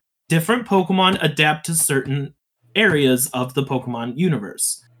different Pokemon adapt to certain areas of the Pokemon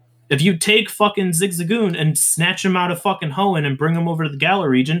universe. If you take fucking Zigzagoon and snatch him out of fucking Hoenn and bring him over to the Galar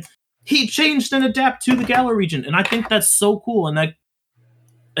region, he changed and adapt to the Galar region. And I think that's so cool, and that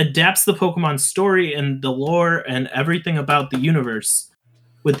adapts the Pokemon story and the lore and everything about the universe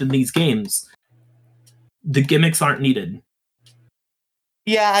within these games. The gimmicks aren't needed.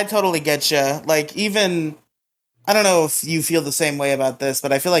 Yeah, I totally get you. Like, even, I don't know if you feel the same way about this,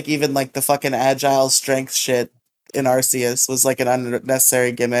 but I feel like even like the fucking agile strength shit in Arceus was like an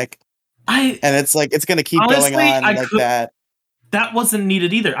unnecessary gimmick. And it's like, it's going to keep going on like that. That wasn't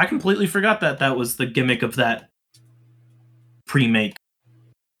needed either. I completely forgot that was the gimmick of that pre-make.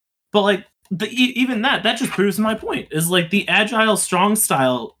 But like, even that just proves my point. Is like the agile strong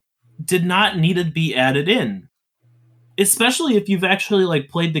style did not need to be added in, especially if you've actually like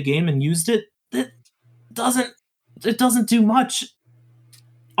played the game and used it. It doesn't do much.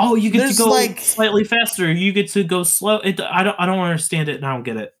 Oh, you get to go like slightly faster. You get to go slow. I don't understand it, and I don't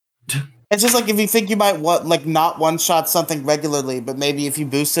get it. It's just like if you think you might not one shot something regularly, but maybe if you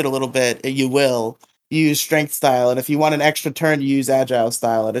boost it a little bit, you will. You use strength style, and if you want an extra turn, you use agile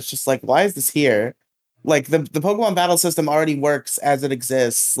style, and it's just like, why is this here? Like, the Pokemon battle system already works as it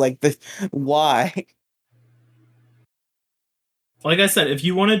exists. Like, why? Like I said, if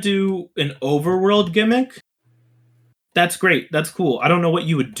you want to do an overworld gimmick, that's great. That's cool. I don't know what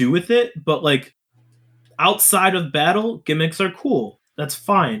you would do with it, but like, outside of battle, gimmicks are cool. That's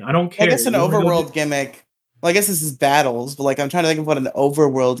fine. I don't care. I guess an overworld gimmick... Well, I guess this is battles, but like I'm trying to think of what an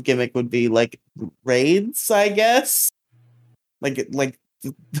overworld gimmick would be. Like raids, I guess. Like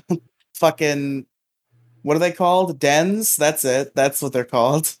fucking, what are they called? Dens. That's it. That's what they're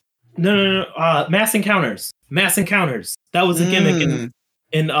called. No. Mass encounters. That was a gimmick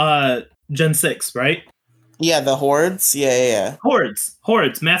in Gen 6, right? Yeah, the hordes. Yeah.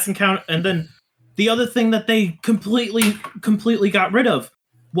 Hordes. Mass encounter, and then the other thing that they completely got rid of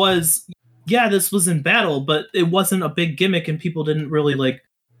was. Yeah, this was in battle, but it wasn't a big gimmick and people didn't really like...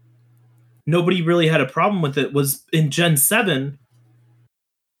 Nobody really had a problem with it. Was in Gen 7,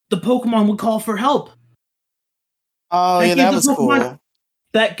 the Pokemon would call for help. Oh, yeah, that was cool.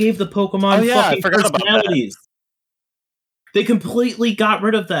 That gave the Pokemon fucking personalities. They completely got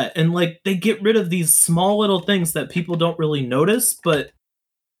rid of that. And like, they get rid of these small little things that people don't really notice, but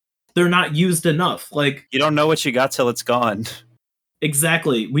they're not used enough. Like, you don't know what you got till it's gone.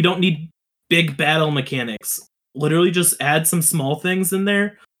 Exactly. We don't need big battle mechanics. Literally just add some small things in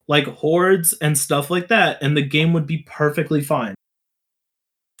there, like hordes and stuff like that, and the game would be perfectly fine.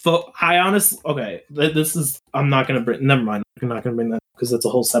 This is... I'm not going to bring... Never mind. I'm not going to bring that because that's a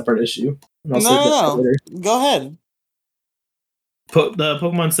whole separate issue. No. Go ahead. The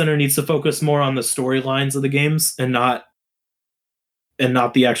Pokemon Center needs to focus more on the storylines of the games and not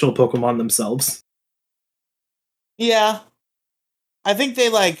the actual Pokemon themselves. Yeah. I think they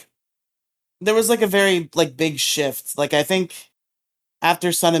there was like a very like big shift. Like I think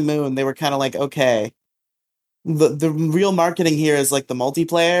after Sun and Moon, they were kind of like, okay, the real marketing here is like the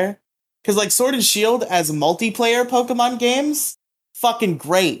multiplayer. Because like Sword and Shield as multiplayer Pokemon games, fucking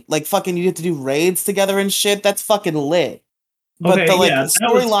great. Like fucking you get to do raids together and shit. That's fucking lit. But Okay, the like yeah,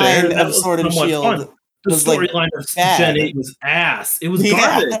 that was fair. storyline That of was Sword and somewhat Shield fun. The was like storyline of bad. Gen 8 was ass. It was Yeah.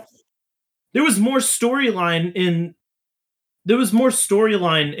 garbage. There was more storyline in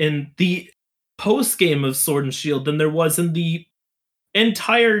the post game of Sword and Shield than there was in the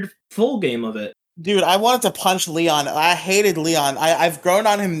entire full game of it. Dude, I wanted to punch Leon. I hated Leon. I've grown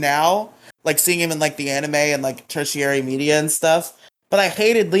on him now, like seeing him in like the anime and like tertiary media and stuff. But I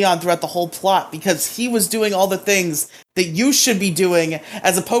hated Leon throughout the whole plot because he was doing all the things that you should be doing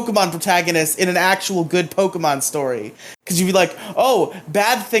as a Pokemon protagonist in an actual good Pokemon story. Because you'd be like, oh,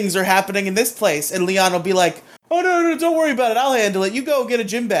 bad things are happening in this place. And Leon will be like, oh, no, don't worry about it. I'll handle it. You go get a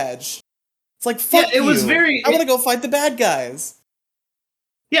gym badge. It's like, fuck Yeah, it you. was very- I want to go fight the bad guys.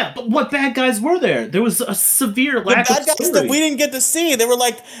 Yeah, but what bad guys were there? There was a severe The lack bad of guys story. that we didn't get to see. They were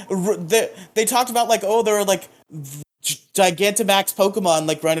like, they talked about like, oh, there were like Gigantamax Pokemon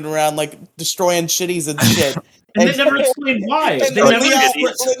like running around like destroying shitties and shit. and they never explained why. And They never Leon,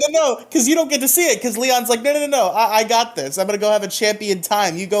 did. no, because you don't get to see it. Because Leon's like, no, I got this. I'm gonna go have a champion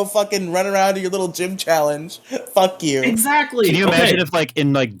time. You go fucking run around to your little gym challenge. Fuck you. Exactly. Can you Okay. imagine if, like,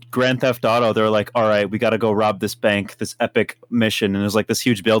 in like Grand Theft Auto, they're like, "All right, we got to go rob this bank, this epic mission," and there's like this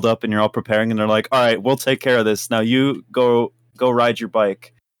huge buildup, and you're all preparing, and they're like, "All right, we'll take care of this. Now you go ride your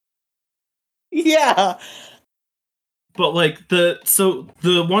bike." Yeah. But like the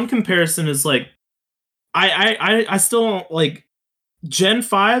one comparison is like I still don't like Gen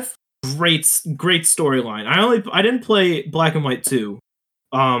 5 great storyline. I didn't play Black and White 2.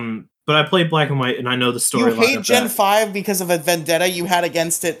 But I played Black and White and I know the You storyline. hate Gen 5 because of a vendetta you had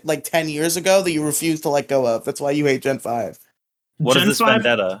against it like 10 years ago that you refused to let go of. That's why you hate Gen 5. What is Gen this 5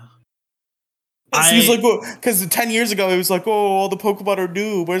 vendetta? He's like, because 10 years ago he was like, oh, all the Pokemon are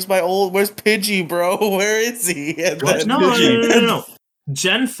new. Where's Pidgey, bro? Where is he? And What? then- No.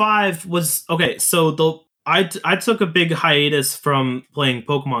 Gen 5 was okay, so I took a big hiatus from playing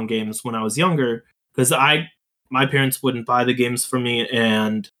Pokemon games when I was younger because my parents wouldn't buy the games for me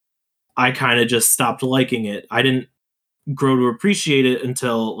and I kind of just stopped liking it. I didn't grow to appreciate it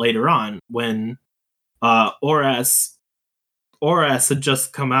until later on when ORAS had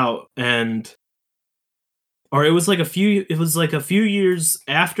just come out or it was like a few years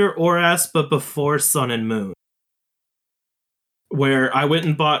after ORAS but before Sun and Moon, where I went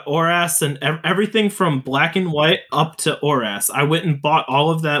and bought ORAS and everything from Black and White up to ORAS. I went and bought all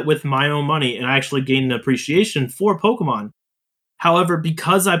of that with my own money and I actually gained an appreciation for Pokemon. However,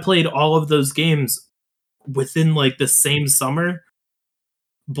 because I played all of those games within like the same summer,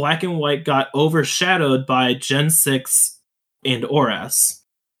 Black and White got overshadowed by Gen 6 and ORAS,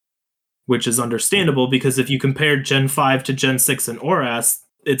 which is understandable because if you compare Gen 5 to Gen 6 and ORAS,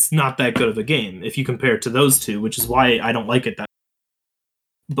 it's not that good of a game if you compare it to those two, which is why I don't like it that much.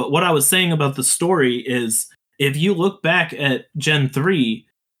 But what I was saying about the story is if you look back at Gen 3,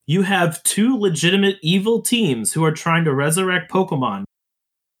 you have two legitimate evil teams who are trying to resurrect Pokemon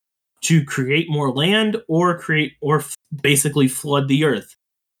to create more land or basically flood the earth.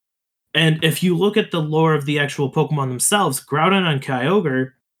 And if you look at the lore of the actual Pokemon themselves, Groudon and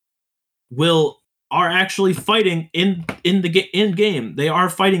Kyogre are actually fighting in game. They are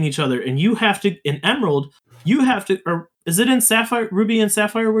fighting each other, and you have to in Emerald. You have to, or is it in Sapphire, Ruby and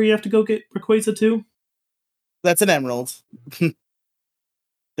Sapphire, where you have to go get Rayquaza too? That's an Emerald.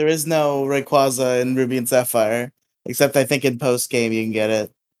 There is no Rayquaza in Ruby and Sapphire, except I think in post game you can get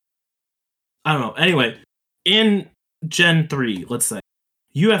it. I don't know. Anyway, in Gen 3, let's say,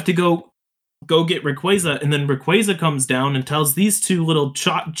 you have to go get Rayquaza, and then Rayquaza comes down and tells these two little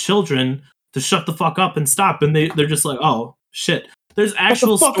children to shut the fuck up and stop, and they're just like, oh, shit. There's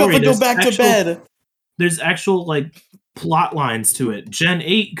actual Shut the fuck story. up and go back to bed. There's actual, like, plot lines to it. Gen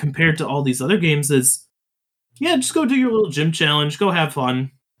 8, compared to all these other games, is, yeah, just go do your little gym challenge, go have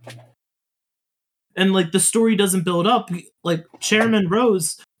fun. And, like, the story doesn't build up. Like, Chairman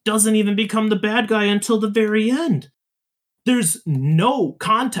Rose doesn't even become the bad guy until the very end. There's no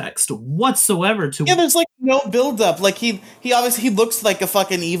context whatsoever to Yeah, there's like no build up. Like he obviously looks like a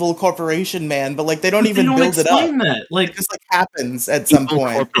fucking evil corporation man, but like they don't even build it up. That. Like it just like happens at some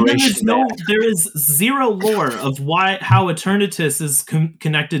point. And then there is zero lore of how Eternatus is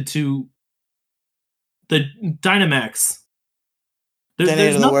connected to the Dynamax.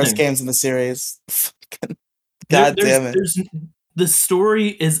 There's the worst games in the series. God damn it. The story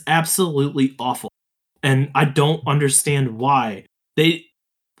is absolutely awful. And I don't understand why. They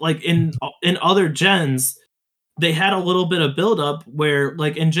like in other gens, they had a little bit of build up where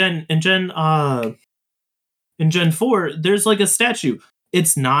like in Gen 4, there's like a statue.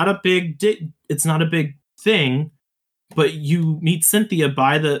 It's not a big thing, but you meet Cynthia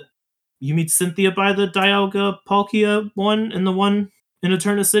by the you meet Cynthia by the Dialga Palkia one and the one in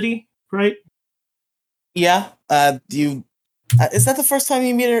Eterna City, right? Yeah. You is that the first time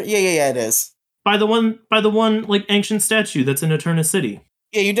you meet her? Yeah. It is. By the one like ancient statue that's in Eterna City.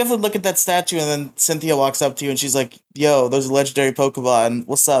 Yeah, you definitely look at that statue, and then Cynthia walks up to you, and she's like, "Yo, those are legendary Pokemon.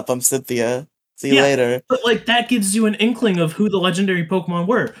 What's up? I'm Cynthia. See you later." But like that gives you an inkling of who the legendary Pokemon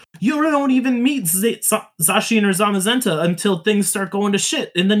were. You don't even meet Zacian or Zamazenta until things start going to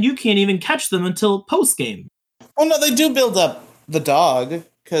shit, and then you can't even catch them until post game. Oh no, they do build up the dog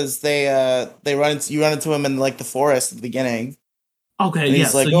because you run into him in like the forest at the beginning. Okay, and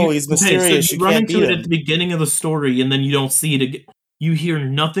he's like, so he's mysterious. So you run into it at the beginning of the story, and then you don't see it again. You hear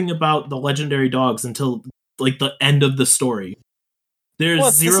nothing about the legendary dogs until like the end of the story.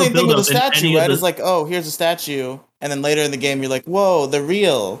 There's zero the same thing with the build-up statue, right? It's like, oh, here's a statue, and then later in the game, you're like, whoa, they're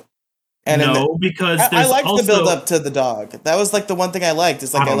real. And because I like the build up to the dog. That was like the one thing I liked.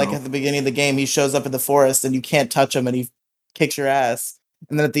 It's like I like at the beginning of the game, he shows up in the forest, and you can't touch him, and he kicks your ass.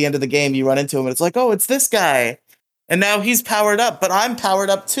 And then at the end of the game, you run into him, and it's like, oh, it's this guy. And now he's powered up, but I'm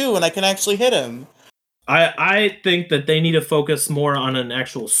powered up too, and I can actually hit him. I think that they need to focus more on an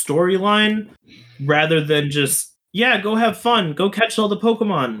actual storyline rather than just, go have fun, go catch all the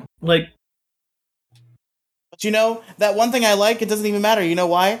Pokemon. Like, but you know, that one thing I like, it doesn't even matter. You know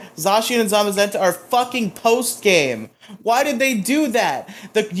why? Zacian and Zamazenta are fucking post-game. Why did they do that?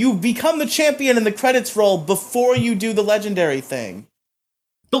 You become the champion and the credits roll before you do the legendary thing.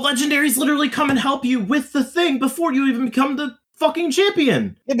 The legendaries literally come and help you with the thing before you even become the fucking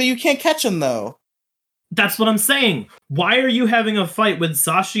champion. Yeah, but you can't catch them, though. That's what I'm saying. Why are you having a fight with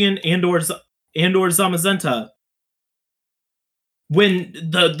Zacian and or Zamazenta when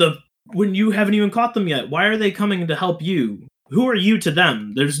when you haven't even caught them yet? Why are they coming to help you? Who are you to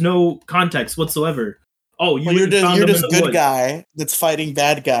them? There's no context whatsoever. Oh, you're just good guy that's fighting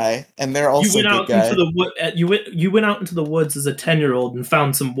bad guy, and they're also good guy. Into the you went out into the woods as a 10-year-old and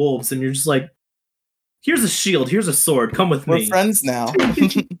found some wolves, and you're just like, here's a shield, here's a sword, come with me. We're friends now.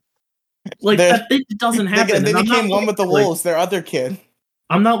 Like that it doesn't happen. They became one with the wolves. Their other kid.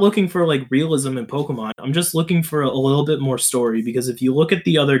 I'm not looking for like realism in Pokemon. I'm just looking for a little bit more story, because if you look at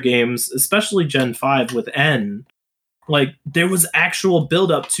the other games, especially Gen 5 with N, like there was actual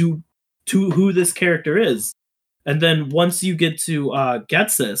build up to who this character is. And then once you get to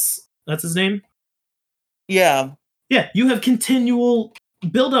Ghetsis, that's his name? Yeah. Yeah, you have continual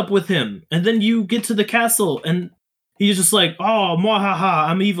build up with him. And then you get to the castle and he's just like, oh, mwahaha,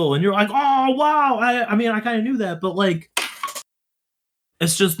 I'm evil. And you're like, oh, wow. I mean, I kind of knew that, but like,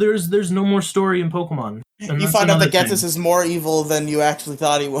 it's just there's no more story in Pokemon. You find out that Ghetsis is more evil than you actually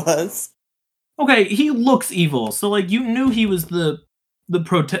thought he was. Okay, he looks evil. So like, you knew he was the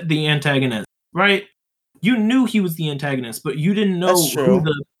antagonist, right? You knew he was the antagonist, but you didn't know who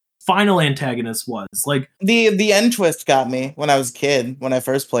the final antagonist was. Like the end twist got me when I was a kid, when I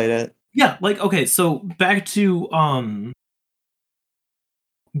first played it. Yeah, like okay, so back to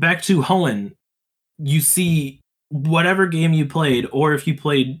Hoenn, you see whatever game you played, or if you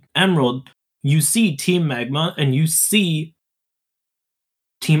played Emerald, you see Team Magma and you see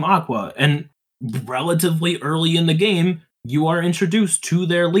Team Aqua, and relatively early in the game, you are introduced to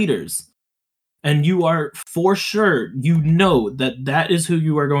their leaders. And you are for sure, you know that is who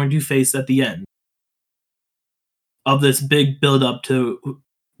you are going to face at the end of this big build up to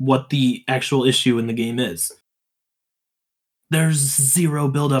what the actual issue in the game is. There's zero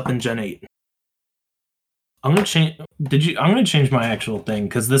build up in Gen 8. I'm gonna change my actual thing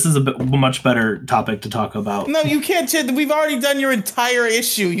because this is a much better topic to talk about. No, you can't. We've already done your entire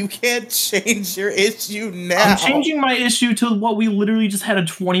issue. You can't change your issue now. I'm changing my issue to what we literally just had a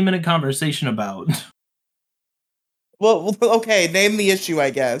 20-minute conversation about. Well, okay. Name the issue,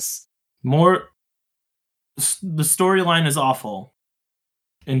 I guess. The storyline is awful.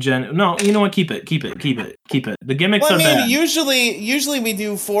 No, you know what? Keep it. The gimmicks are bad. Usually we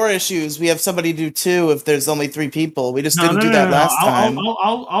do 4 issues. We have somebody do 2 if there's only 3 people. We just didn't do that last time.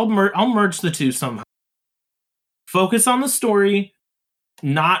 I'll merge the 2 somehow. Focus on the story,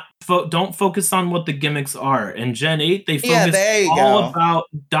 don't focus on what the gimmicks are. In Gen 8, they focused about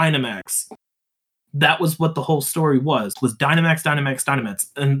Dynamax. That was what the whole story was Dynamax,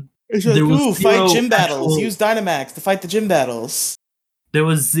 and there was fight gym battles. Use Dynamax to fight the gym battles. There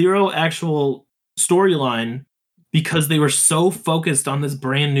was zero actual storyline because they were so focused on this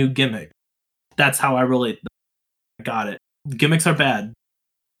brand new gimmick. That's how I relate. I got it. Gimmicks are bad.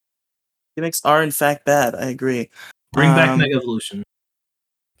 Gimmicks are in fact bad. I agree. Bring back Mega Evolution,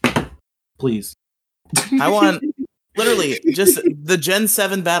 please. I want literally just the Gen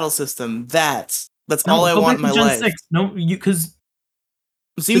 7 battle system. That's all I want in my Gen life. 6. No, because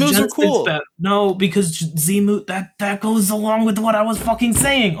Z moves are cool. No, because Z move that goes along with what I was fucking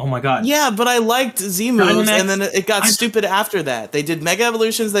saying. Oh my god. Yeah, but I liked Z moves, and then it got stupid after that. They did Mega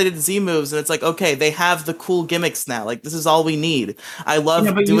Evolutions, they did Z moves, and it's like, okay, they have the cool gimmicks now. Like, this is all we need. I love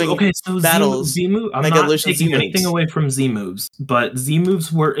doing battles. Z move. I'm not taking anything away from Z moves, but Z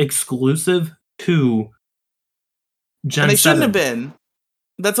moves were exclusive to Gen 7. And they shouldn't have been.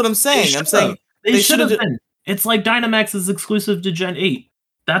 That's what I'm saying. I'm saying they should have been. It's like Dynamax is exclusive to Gen 8.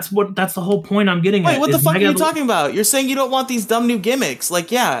 That's the whole point I'm getting at. Wait, what the fuck are you talking about? You're saying you don't want these dumb new gimmicks.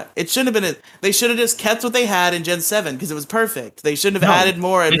 Like, yeah, it shouldn't have been they should have just kept what they had in Gen 7 because it was perfect. They shouldn't have added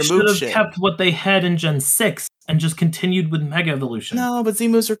more and removed shit. They should have kept what they had in Gen 6 and just continued with Mega Evolution. No, but Z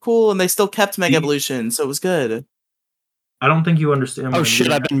moves are cool and they still kept Mega Evolution, so it was good. I don't think you understand. Oh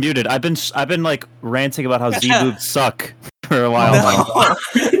shit! I've been muted. I've been like ranting about how Z moves suck for a while now.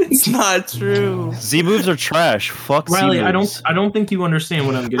 It's not true. Z moves are trash. Fuck Riley, Z-moves. I don't think you understand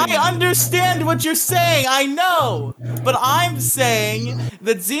what I'm getting. I understand what you're saying. I know, but I'm saying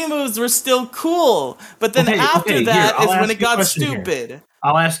that Z moves were still cool. But then after that is when it got stupid.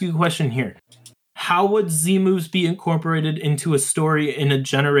 I'll ask you a question here. How would Z moves be incorporated into a story in a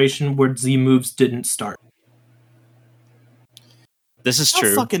generation where Z moves didn't start? This is true.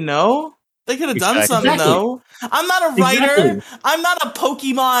 I don't fucking know. They could have done something though. I'm not a writer. Exactly. I'm not a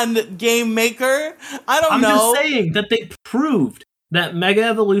Pokemon game maker. I don't know. I'm just saying that they proved that Mega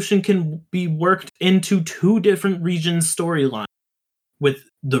Evolution can be worked into two different regions storyline with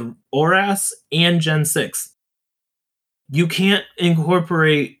the ORAS and Gen 6. You can't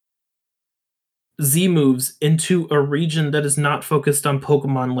incorporate Z moves into a region that is not focused on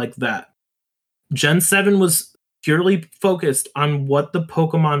Pokemon like that. Gen 7 was purely focused on what the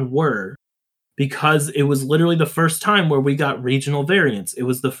Pokemon were because it was literally the first time where we got regional variants. It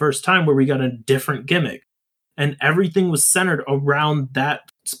was the first time where we got a different gimmick. And everything was centered around that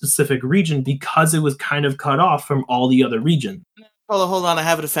specific region because it was kind of cut off from all the other regions. Hold on. I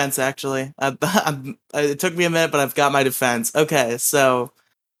have a defense, actually. It took me a minute, but I've got my defense. Okay, so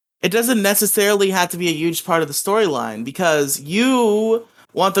it doesn't necessarily have to be a huge part of the storyline because you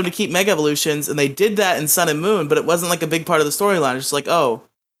want them to keep Mega Evolutions, and they did that in Sun and Moon, but it wasn't like a big part of the storyline. It's just like, oh,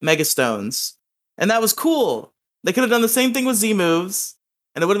 Mega Stones. And that was cool. They could have done the same thing with Z moves,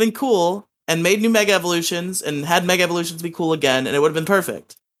 and it would have been cool, and made new Mega Evolutions, and had Mega Evolutions be cool again, and it would have been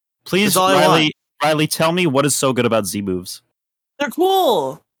perfect. Please, Riley, tell me what is so good about Z moves. They're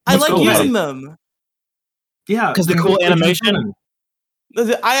cool. I like using them. Yeah, because the cool animation.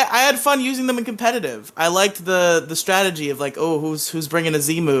 I had fun using them in competitive. I liked the strategy of like, oh, who's bringing a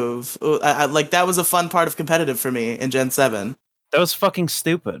Z move. I like that was a fun part of competitive for me in Gen 7. That was fucking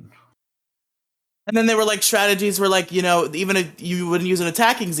stupid. And then there were like strategies where like, you know, even if you wouldn't use an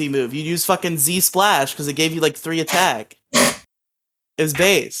attacking Z move, you'd use fucking Z splash because it gave you like 3 attack. It was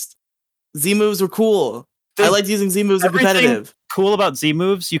based. Z moves were cool. I liked using Z moves in competitive. Cool about Z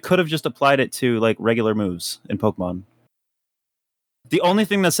moves, you could have just applied it to like regular moves in Pokemon. The only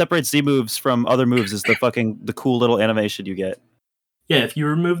thing that separates Z moves from other moves is the cool little animation you get. Yeah, if you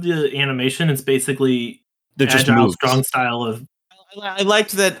remove the animation, it's basically they're just agile, moves. Strong style of. I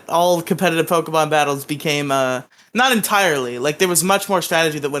liked that all competitive Pokemon battles became not entirely like there was much more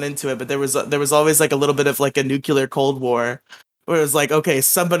strategy that went into it, but there was always like a little bit of like a nuclear Cold War where it was like, okay,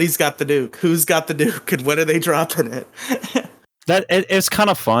 somebody's got the nuke. Who's got the nuke, and when are they dropping it? It's kind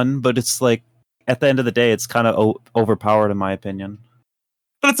of fun, but it's like at the end of the day, it's kind of overpowered in my opinion.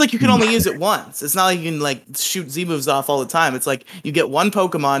 But it's like you can only use it once. It's not like you can like shoot Z moves off all the time. It's like you get one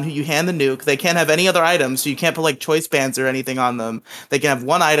Pokemon who you hand the nuke. They can't have any other items, so you can't put like choice bands or anything on them. They can have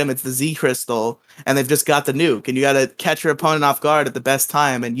one item, it's the Z crystal, and they've just got the nuke. And you gotta catch your opponent off guard at the best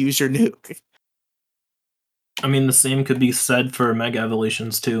time and use your nuke. I mean, the same could be said for Mega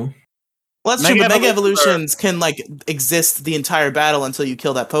Evolutions too. Well, that's true, but Mega Evolutions can like exist the entire battle until you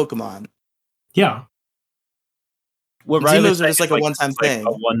kill that Pokemon. Yeah. Z moves are just like a one-time thing.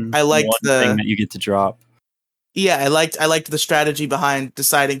 I liked the thing that you get to drop. Yeah, I liked the strategy behind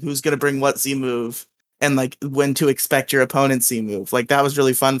deciding who's going to bring what Z move and like when to expect your opponent's Z move. Like that was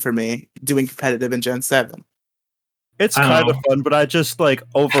really fun for me doing competitive in Gen 7. It's kind of fun, but I just like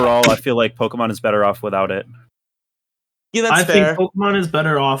overall I feel like Pokemon is better off without it. Yeah, that's fair. I think Pokemon is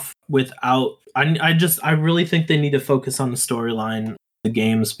better off without. I really think they need to focus on the storyline, the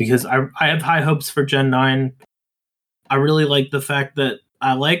games, because I have high hopes for Gen 9. I really like the fact that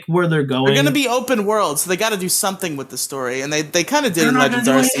I like where they're going. They're going to be open world, so they got to do something with the story, and they kind of did in Legends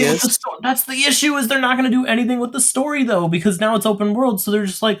Arceus. That's the issue, is they're not going to do anything with the story, though, because now it's open world, so they're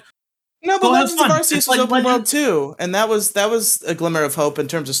just like, no, but Legends of Arceus was open world too, and that was a glimmer of hope in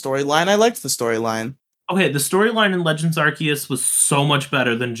terms of storyline. I liked the storyline. Okay, the storyline in Legends Arceus was so much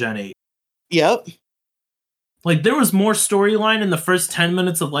better than Gen 8. Yep. Like, there was more storyline in the first 10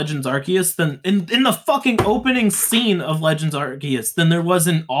 minutes of Legends Arceus than in the fucking opening scene of Legends Arceus than there was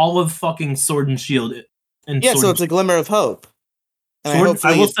in all of fucking Sword and Shield. Yeah, so it's a glimmer of hope. And I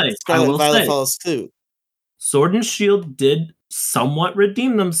will say, Scarlet and Violet follows suit. Sword and Shield did somewhat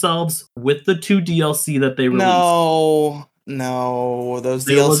redeem themselves with the 2 DLC that they released. No, those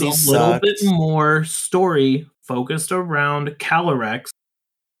there DLCs was a little sucked. bit more story focused around Calyrex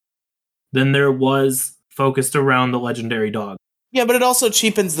than there was focused around the legendary dog. Yeah, but it also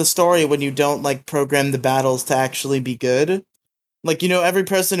cheapens the story when you don't like program the battles to actually be good. Like, every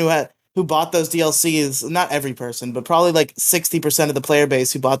person who bought those DLCs, not every person, but probably like 60% of the player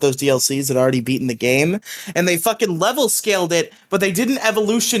base who bought those DLCs had already beaten the game, and they fucking level scaled it, but they didn't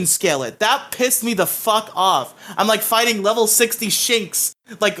evolution scale it. That pissed me the fuck off. I'm like fighting level 60 Shinx.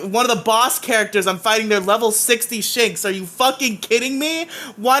 Like, one of the boss characters, I'm fighting their level 60 Shinx. Are you fucking kidding me?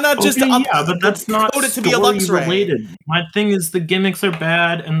 Why not just but that's not code it to be a Luxray? Related. My thing is the gimmicks are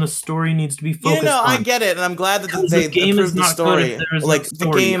bad and the story needs to be focused on. I get it, and I'm glad that they improved the story. Like,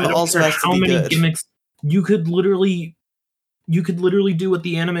 the game also has to be good. How many gimmicks you could literally do what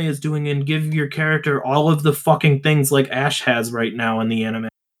the anime is doing and give your character all of the fucking things like Ash has right now in the anime,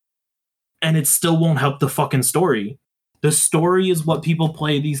 and it still won't help the fucking story. The story is what people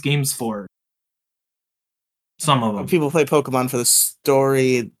play these games for. Some of them. People play Pokemon for the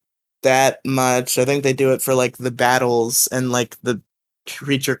story that much. I think they do it for like the battles and like the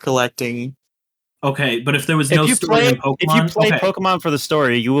creature collecting. Okay, but if there was no story in Pokemon... If you play Pokemon for the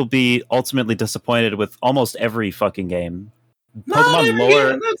story, you will be ultimately disappointed with almost every fucking game.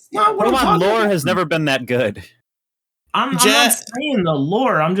 Pokemon lore has never been that good. I'm not saying the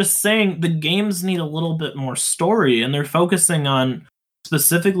lore. I'm just saying the games need a little bit more story, and they're focusing on,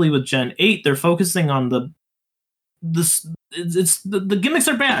 specifically with Gen 8, they're focusing on the gimmicks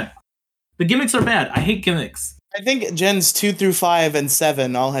are bad. The gimmicks are bad. I hate gimmicks. I think Gens 2 through 5 and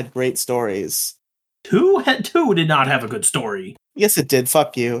 7 all had great stories. 2 did not have a good story. Yes, it did.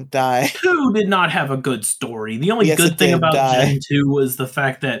 Fuck you. Die. 2 did not have a good story. The only good thing about Gen 2 was the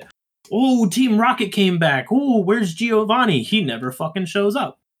fact that, oh, Team Rocket came back. Oh, where's Giovanni? He never fucking shows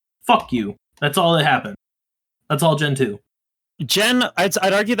up. Fuck you. That's all that happened. That's all Gen 2.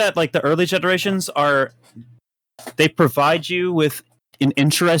 I'd argue that like the early generations they provide you with an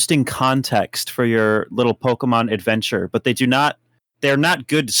interesting context for your little Pokemon adventure, but they're not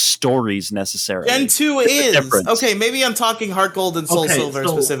good stories necessarily. Gen 2 is. Okay, maybe I'm talking Heart Gold and Soul Silver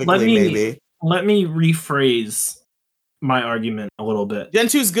specifically, Let me rephrase my argument a little bit. Gen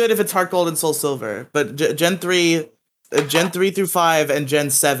 2 is good if it's Heart Gold and Soul Silver, but Gen 3 through 5 and Gen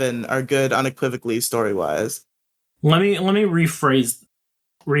 7 are good unequivocally story-wise. Let me rephrase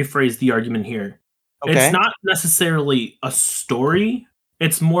the argument here. Okay. It's not necessarily a story,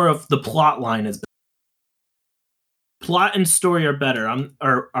 it's more of the plot line is better. Plot and story are better.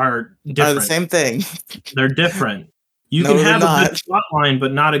 Are different. Are the same thing. They're different. You can have a good plot line,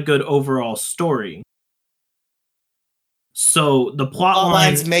 but not a good overall story. So the plot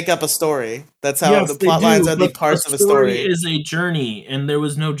lines make up a story. That's how the plot lines are the parts of a story. The story is a journey, and there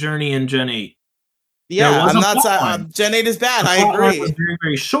was no journey in Gen 8. Yeah, I'm not saying Gen 8 is bad. I agree. It was very,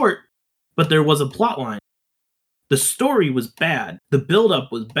 very short, but there was a plot line. The story was bad. The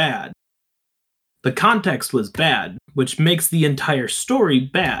build-up was bad. The context was bad, which makes the entire story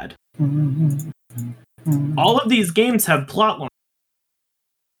bad. All of these games have plot lines,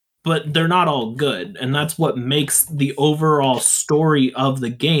 but they're not all good, and that's what makes the overall story of the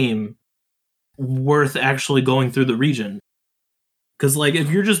game worth actually going through the region. Because, like, if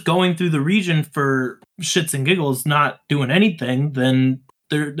you're just going through the region for shits and giggles, not doing anything, then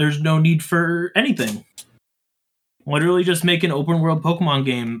there's no need for anything. Literally just make an open world Pokemon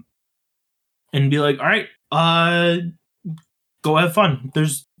game and be like, all right, go have fun.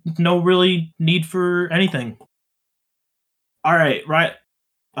 There's no really need for anything. All right,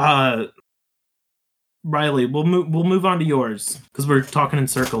 Riley, we'll move on to yours because we're talking in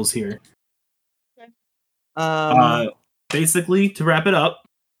circles here. Basically, to wrap it up,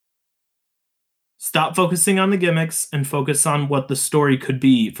 stop focusing on the gimmicks and focus on what the story could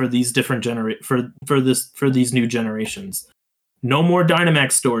be for these different for these new generations. No more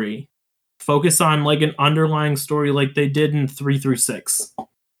Dynamax story. Focus on like an underlying story like they did in 3 through 6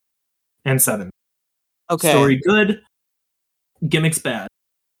 and 7. Okay. Story good, gimmicks bad.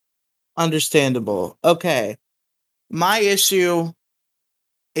 Understandable. Okay. My issue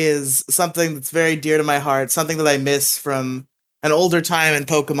is something that's very dear to my heart, something that I miss from an older time in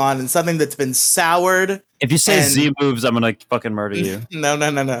Pokemon and something that's been soured. If you say And- Z moves, I'm gonna fucking murder you.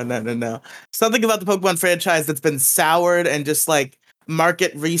 No. Something about the Pokemon franchise that's been soured and just like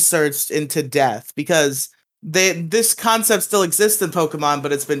market researched into death, because this concept still exists in Pokemon,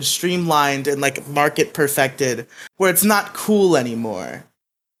 but it's been streamlined and like market perfected where it's not cool anymore.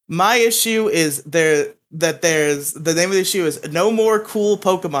 My issue is the name of the issue is no more cool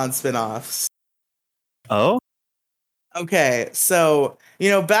Pokemon spin-offs. Oh, Okay, so,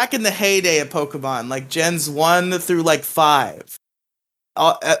 back in the heyday of Pokemon, like Gens 1 through like 5,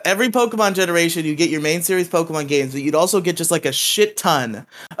 every Pokemon generation, you get your main series Pokemon games, but you'd also get just like a shit ton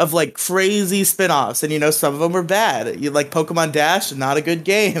of like crazy spin-offs, and some of them were bad. You like Pokemon Dash, not a good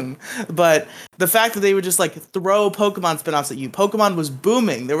game, but the fact that they would just like throw Pokemon spin-offs at you. Pokemon was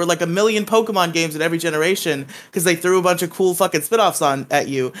booming. There were like a million Pokemon games in every generation because they threw a bunch of cool fucking spin-offs at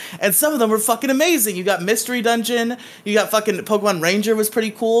you, and some of them were fucking amazing. You got Mystery Dungeon, you got fucking Pokemon Ranger was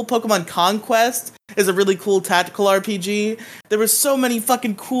pretty cool. Pokemon Conquest is a really cool tactical RPG. There were so many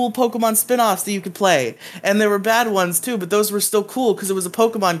fucking cool Pokemon spin-offs that you could play. And there were bad ones too, but those were still cool because it was a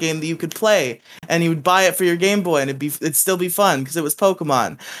Pokemon game that you could play. And you would buy it for your Game Boy and it'd still be fun because it was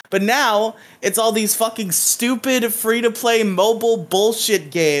Pokemon. But now, it's all these fucking stupid free-to-play mobile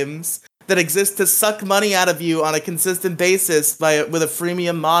bullshit games that exist to suck money out of you on a consistent basis with a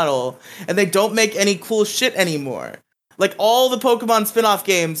freemium model. And they don't make any cool shit anymore. Like, all the Pokemon spin-off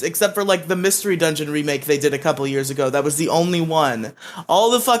games, except for, like, the Mystery Dungeon remake they did a couple years ago. That was the only one. All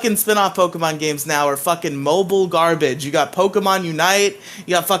the fucking spin-off Pokemon games now are fucking mobile garbage. You got Pokemon Unite,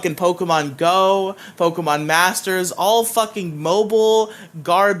 you got fucking Pokemon Go, Pokemon Masters, all fucking mobile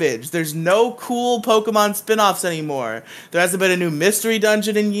garbage. There's no cool Pokemon spin-offs anymore. There hasn't been a new Mystery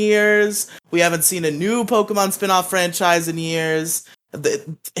Dungeon in years. We haven't seen a new Pokemon spin-off franchise in years.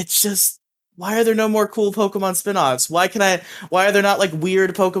 It's just... Why are there no more cool Pokemon spin-offs? Why are there not like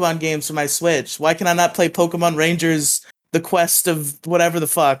weird Pokemon games for my Switch? Why can I not play Pokemon Rangers The Quest of whatever the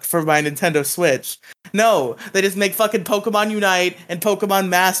fuck for my Nintendo Switch? No, they just make fucking Pokemon Unite and Pokemon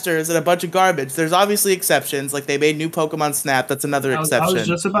Masters and a bunch of garbage. There's obviously exceptions, like they made new Pokemon Snap, that's another exception. I was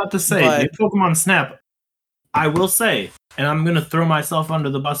just about to say, new Pokemon Snap, I will say, and I'm gonna throw myself under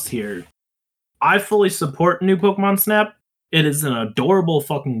the bus here, I fully support new Pokemon Snap. It is an adorable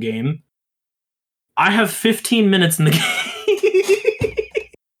fucking game. I have 15 minutes in the game.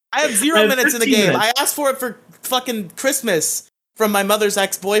 I have 0 minutes in the game. Minutes. I asked for it for fucking Christmas from my mother's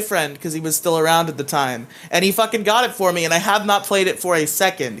ex-boyfriend because he was still around at the time. And he fucking got it for me, and I have not played it for a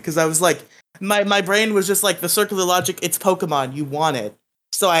second because I was like, my brain was just like the circular logic, it's Pokemon, you want it.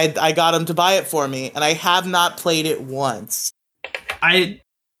 So I got him to buy it for me, and I have not played it once. Yeah,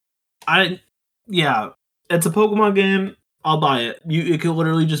 it's a Pokemon game. I'll buy it. It could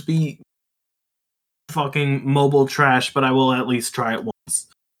literally just be fucking mobile trash, but I will at least try it once.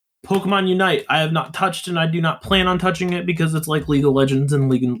 Pokemon Unite, I have not touched, and I do not plan on touching it because it's like League of Legends, and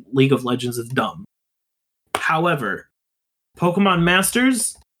League of Legends is dumb. However, Pokemon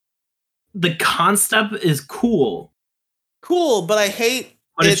Masters, the concept is cool. Cool, but I hate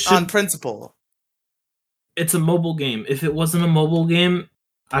it on principle. It's a mobile game. If it wasn't a mobile game,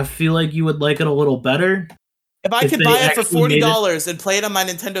 I feel like you would like it a little better. If I could buy it for $40 and play it on my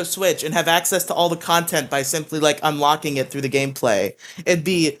Nintendo Switch and have access to all the content by simply like unlocking it through the gameplay, it'd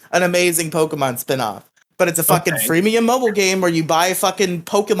be an amazing Pokemon spin-off. But it's a fucking freemium mobile game where you buy fucking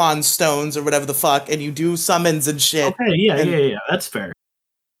Pokemon stones or whatever the fuck and you do summons and shit. Okay, yeah, that's fair.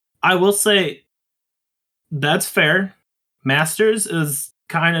 I will say that's fair. Masters is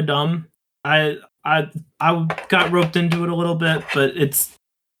kind of dumb. I got roped into it a little bit, but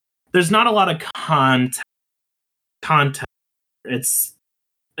there's not a lot of content. It's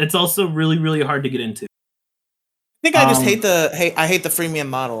also really, really hard to get into. I think I just hate the freemium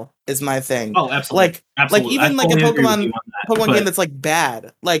model is my thing. Oh, absolutely. Like even like a Pokemon game that's like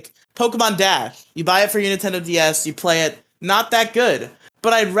bad. Like Pokemon Dash. You buy it for your Nintendo DS, you play it, not that good.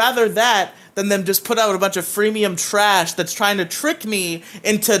 But I'd rather that than them just put out a bunch of freemium trash that's trying to trick me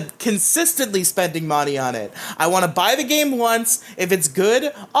into consistently spending money on it. I want to buy the game once. If it's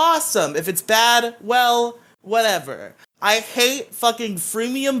good, awesome. If it's bad, well, whatever. I hate fucking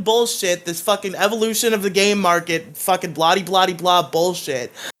freemium bullshit, this fucking evolution of the game market, fucking blah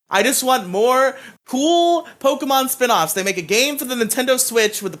bullshit. I just want more cool Pokemon spin-offs. They make a game for the Nintendo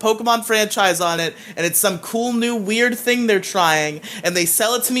Switch with the Pokemon franchise on it, and it's some cool new weird thing they're trying, and they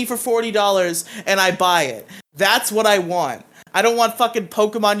sell it to me for $40, and I buy it. That's what I want. I don't want fucking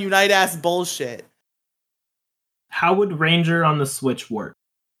Pokemon Unite-ass bullshit. How would Ranger on the Switch work?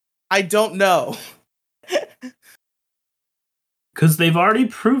 I don't know. Because they've already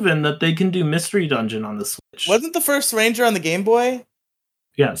proven that they can do Mystery Dungeon on the Switch. Wasn't the first Ranger on the Game Boy?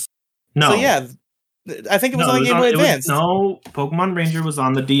 Yes. No. So yeah, I think it was on the Game Boy Advance. No, Pokemon Ranger was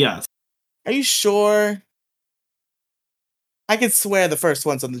on the DS. Are you sure? I could swear the first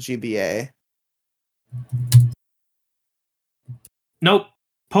one's on the GBA. Nope.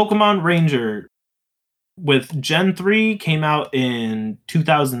 Pokemon Ranger with Gen 3 came out in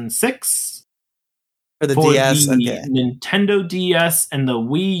 2006. For the DS, the okay. Nintendo DS and the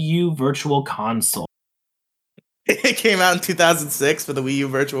Wii U Virtual Console. It came out in 2006 for the Wii U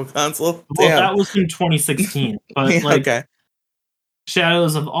Virtual Console? Well, Damn. that was in 2016. But Yeah, okay.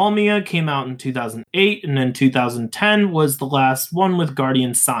 Shadows of Almia came out in 2008, and then 2010 was the last one with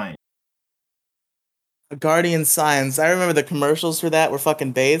Guardian Sign. Guardian Signs. I remember the commercials for that were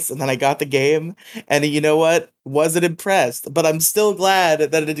fucking base, and then I got the game, and you know what? Wasn't impressed, but I'm still glad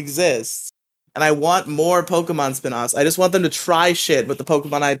that it exists. And I want more Pokemon spin-offs. I just want them to try shit with the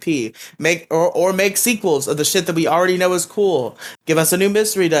Pokemon IP. Make sequels of the shit that we already know is cool. Give us a new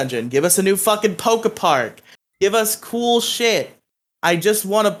Mystery Dungeon. Give us a new fucking Pokepark. Give us cool shit. I just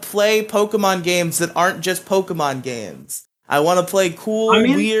want to play Pokemon games that aren't just Pokemon games. I want to play cool,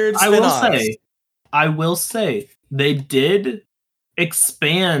 weird spin-offs. I will say, they did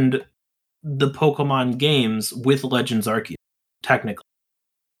expand the Pokemon games with Legends Arceus, technically.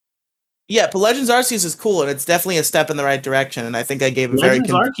 Yeah, but Legends Arceus is cool, and it's definitely a step in the right direction, and I think I gave a Legends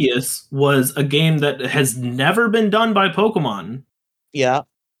Arceus was a game that has never been done by Pokemon. Yeah.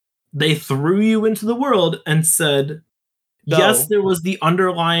 They threw you into the world and said, yes, there was the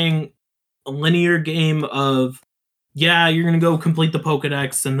underlying linear game of, yeah, you're going to go complete the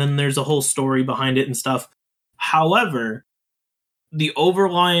Pokedex, and then there's a whole story behind it and stuff. However, the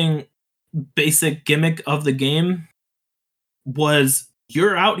overlying basic gimmick of the game was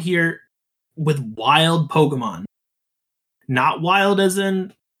you're out here with wild Pokemon. Not wild as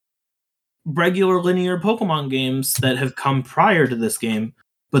in regular linear Pokemon games that have come prior to this game,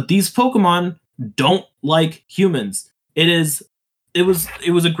 but these Pokemon don't like humans. It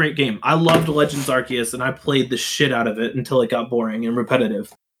was a great game. I loved Legends Arceus, and I played the shit out of it until it got boring and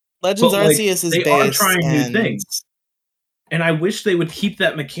repetitive. Legends Arceus is they based are trying new things, and I wish they would keep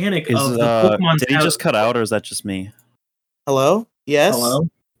that mechanic of the Pokemon. Did he just cut out, or is that just me? Hello? Yes? Hello?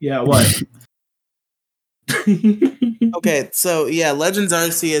 Yeah, what? Okay, so yeah, Legends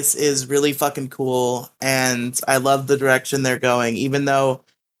Arceus is really fucking cool, and I love the direction they're going, even though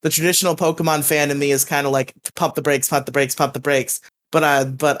the traditional Pokemon fan in me is kind of like, pump the brakes, pump the brakes, pump the brakes. But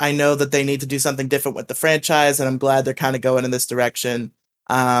I know that they need to do something different with the franchise, and I'm glad they're kind of going in this direction.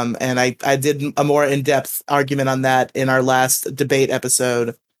 And I did a more in-depth argument on that in our last debate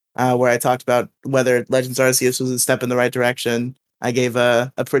episode, where I talked about whether Legends Arceus was a step in the right direction. I gave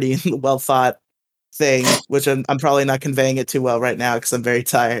a pretty well-thought thing, which I'm probably not conveying it too well right now because I'm very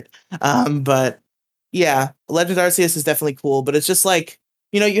tired. But yeah, Legends Arceus is definitely cool, but it's just like,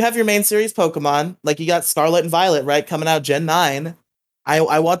 you have your main series Pokemon, like you got Scarlet and Violet, right, coming out Gen 9.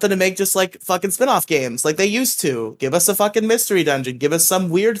 I want them to make just like fucking spin-off games like they used to. Give us a fucking Mystery Dungeon. Give us some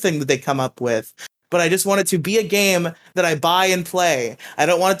weird thing that they come up with. But I just want it to be a game that I buy and play. I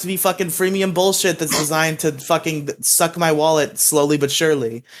don't want it to be fucking freemium bullshit that's designed to fucking suck my wallet slowly but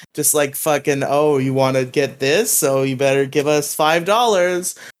surely. Just like fucking, oh, you want to get this? So you better give us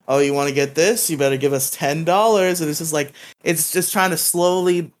 $5. Oh, you want to get this? You better give us $10. And it's just like, it's just trying to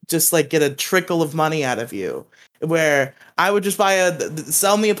slowly just like get a trickle of money out of you. Where I would just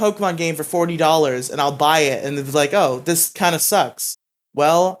sell me a Pokemon game for $40 and I'll buy it. And it's like, oh, this kind of sucks.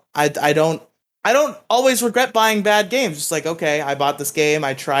 Well, I don't always regret buying bad games. Just like, okay, I bought this game,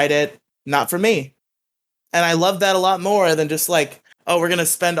 I tried it, not for me. And I love that a lot more than just like, oh, we're going to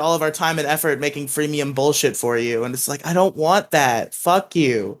spend all of our time and effort making freemium bullshit for you. And it's like, I don't want that. Fuck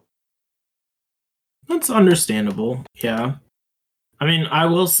you. That's understandable. Yeah. I mean, I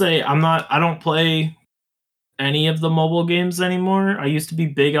will say I don't play any of the mobile games anymore. I used to be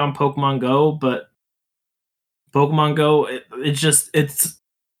big on Pokemon Go, but Pokemon Go,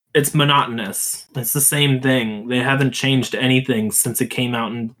 it's monotonous. It's the same thing. They haven't changed anything since it came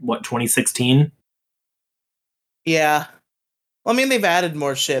out in 2016. Yeah. Well, I mean, they've added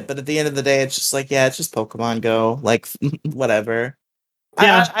more shit, but at the end of the day, it's just like, yeah, it's just Pokemon Go. Like, whatever.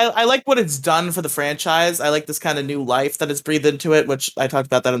 Yeah. I like what it's done for the franchise. I like this kind of new life that it's breathed into it, which I talked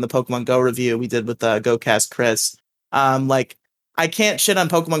about that in the Pokemon Go review we did with GoCast Chris. Like, I can't shit on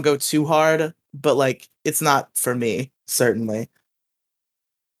Pokemon Go too hard, but, like, it's not for me, certainly.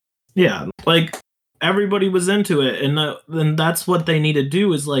 Yeah, like, everybody was into it, and that's what they need to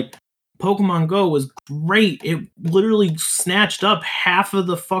do is, like, Pokemon Go was great. It literally snatched up half of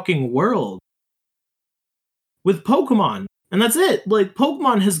the fucking world with Pokemon. And that's it. Like,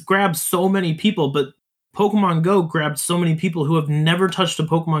 Pokemon has grabbed so many people, but Pokemon Go grabbed so many people who have never touched a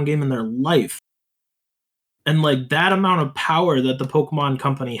Pokemon game in their life. And, like, that amount of power that the Pokemon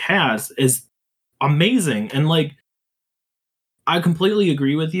company has is amazing. And, like, I completely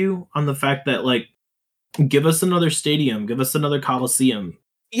agree with you on the fact that, like, give us another stadium, give us another Coliseum.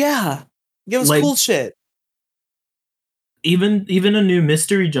 Yeah. Give us Like, cool shit. Even a new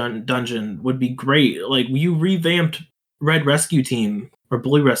mystery dungeon would be great. Like, you revamped Red Rescue Team or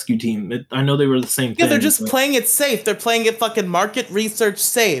Blue Rescue Team. I know they were the same thing. Yeah, they're just playing it safe. They're playing it fucking market research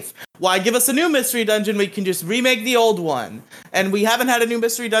safe. Why give us a new mystery dungeon? We can just remake the old one. And we haven't had a new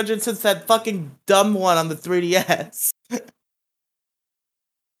mystery dungeon since that fucking dumb one on the 3DS.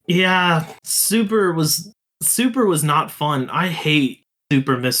 Yeah, Super was not fun. I hate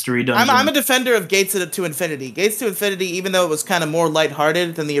Super Mystery Dungeon. I'm a defender of Gates to Infinity. Gates to Infinity, even though it was kind of more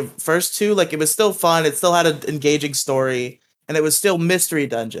lighthearted than the first two, like, it was still fun. It still had an engaging story, and it was still Mystery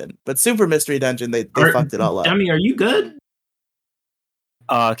Dungeon. But Super Mystery Dungeon, they fucked it all up. Demi, are you good?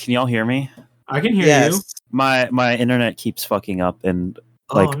 Can y'all hear me? I can hear you. My internet keeps fucking up and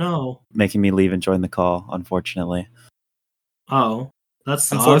no, making me leave and join the call, unfortunately. Oh,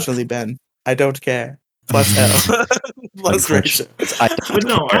 that's unfortunately, Ben. I don't care. Plus L. Plus Rachel. But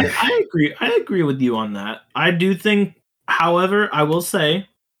no, I agree. I agree with you on that. I do think, however, I will say,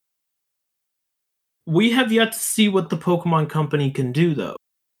 we have yet to see what the Pokemon Company can do, though.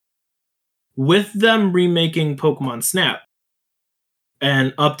 With them remaking Pokemon Snap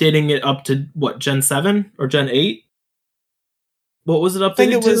and updating it up to what, Gen 7 or Gen 8? What was it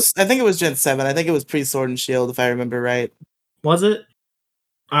updated I think it was Gen 7. I think it was pre-Sword and Shield, if I remember right. Was it?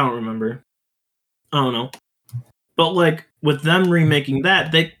 I don't remember. I don't know. But, like, with them remaking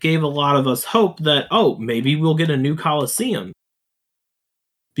that, they gave a lot of us hope that, oh, maybe we'll get a new Coliseum.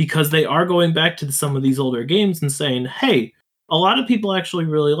 Because they are going back to some of these older games and saying, hey, a lot of people actually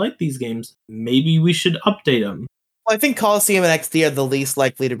really like these games. Maybe we should update them. Well, I think Coliseum and XD are the least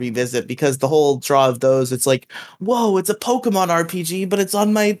likely to revisit, because the whole draw of those, it's like, whoa, it's a Pokemon RPG, but it's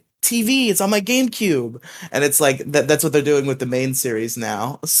on my TV, it's on my GameCube. And it's like, that's what they're doing with the main series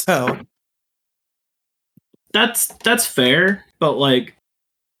now. So that's fair, but, like,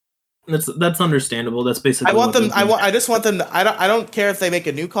 that's understandable. That's basically I just want them I don't care if they make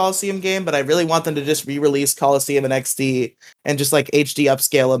a new Coliseum game, but I really want them to just re-release Coliseum and XD and just, like, HD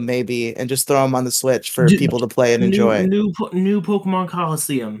upscale them maybe, and just throw them on the Switch for people to play and enjoy. New Pokemon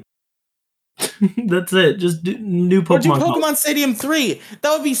Coliseum. That's it. Just new Pokemon. Or do Pokemon Stadium 3.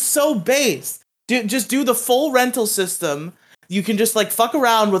 That would be so base. Just do the full rental system. You can just, like, fuck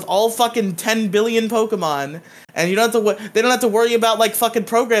around with all fucking 10 billion Pokemon, and you don't have to. They don't have to worry about, like, fucking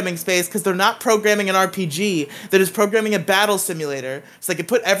programming space, because they're not programming an RPG. They're just programming a battle simulator. So they can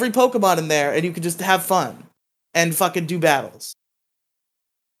put every Pokemon in there, and you can just have fun and fucking do battles.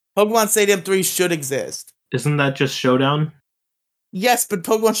 Pokemon Stadium 3 should exist. Isn't that just Showdown? Yes, but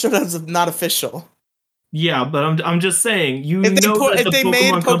Pokemon Showdown is not official. Yeah, but I'm just saying, if they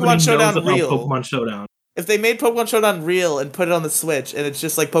made Pokemon Showdown real, Pokemon Showdown. If they made Pokemon Showdown real and put it on the Switch, and it's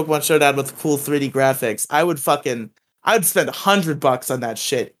just like Pokemon Showdown with cool 3D graphics, I would spend $100 on that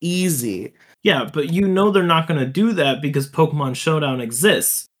shit easy. Yeah, but they're not going to do that because Pokemon Showdown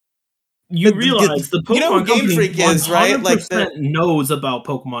exists. You realize the Pokemon Game Freak is, right? Like, knows about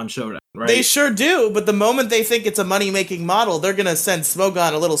Pokemon Showdown, right? They sure do, but the moment they think it's a money-making model, they're going to send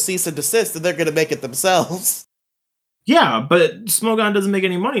Smogon a little cease and desist, and they're going to make it themselves. Yeah, but Smogon doesn't make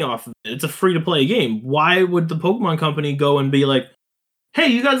any money off of it. It's a free-to-play game. Why would the Pokemon Company go and be like, hey,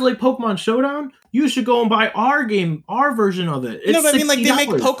 you guys like Pokemon Showdown? You should go and buy our game, our version of it. It's but I mean, like, they make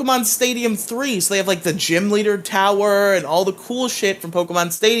Pokemon Stadium 3, so they have, like, the gym leader tower and all the cool shit from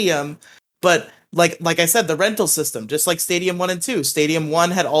Pokemon Stadium, but like I said, the rental system, just like Stadium 1 and 2. Stadium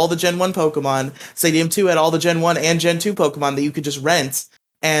 1 had all the Gen 1 Pokemon, Stadium 2 had all the Gen 1 and Gen 2 Pokemon that you could just rent,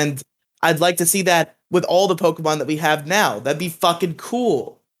 and I'd like to see that with all the Pokemon that we have now. That'd be fucking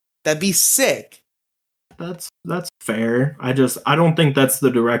cool. That'd be sick. That's fair. I don't think that's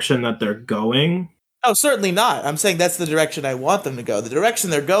the direction that they're going. Oh, certainly not. I'm saying that's the direction I want them to go. The direction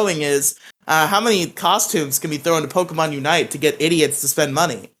they're going is, how many costumes can be thrown to Pokemon Unite to get idiots to spend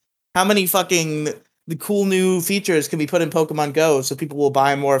money? How many fucking the cool new features can be put in Pokemon Go so people will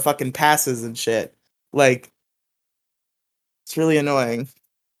buy more fucking passes and shit? Like, it's really annoying.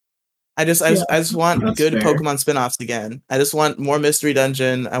 I just want good fair. Pokemon spin-offs again. I just want more Mystery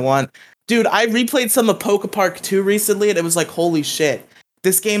Dungeon. Dude, I replayed some of Pokepark 2 recently, and it was like, holy shit.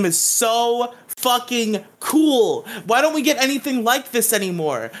 This game is so fucking cool. Why don't we get anything like this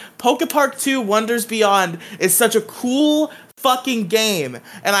anymore? Pokepark 2 Wonders Beyond is such a cool, fucking game.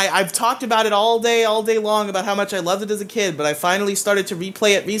 And I've talked about it all day long about how much I loved it as a kid, but I finally started to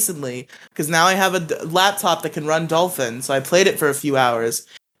replay it recently because now I have a laptop that can run Dolphin. So I played it for a few hours.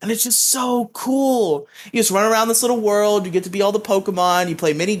 And it's just so cool. You just run around this little world. You get to be all the Pokemon. You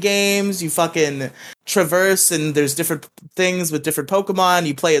play mini games. You fucking traverse, and there's different things with different Pokemon.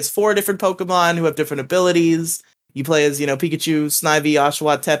 You play as 4 different Pokemon who have different abilities. You play as, Pikachu, Snivy,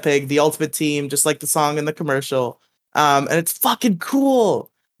 Oshawott, Tepig, the ultimate team, just like the song in the commercial. And it's fucking cool.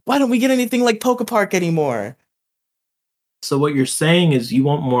 Why don't we get anything like Pokepark anymore? So what you're saying is you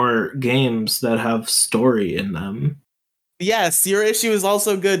want more games that have story in them. Yes, your issue is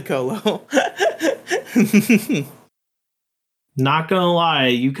also good, Colo. Not gonna lie,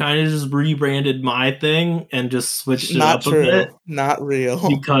 you kind of just rebranded my thing and just switched it up a bit. Not real.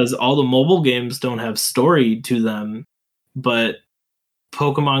 Because all the mobile games don't have story to them, but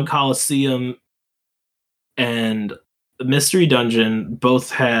Pokemon Coliseum and Mystery Dungeon both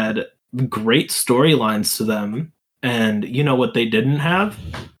had great storylines to them. And you know what they didn't have?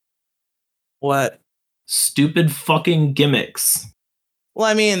 What? Stupid fucking gimmicks. Well,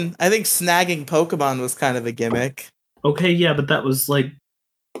 I mean, I think snagging Pokemon was kind of a gimmick. Okay, yeah, but that was like,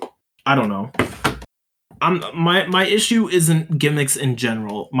 I don't know. My issue isn't gimmicks in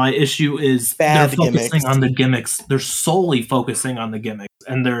general. My issue is Bad they're focusing gimmicks. on the gimmicks. They're solely focusing on the gimmicks,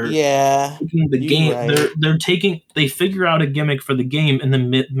 and they're taking the you're game. right. They figure out a gimmick for the game and then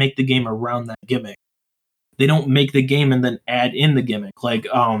make the game around that gimmick. They don't make the game and then add in the gimmick. Like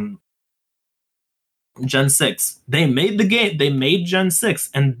Gen 6. They made the game. They made Gen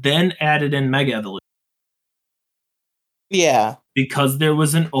 6 and then added in Mega Evolution. Yeah. Because there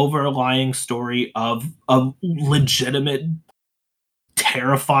was an overlying story of a legitimate,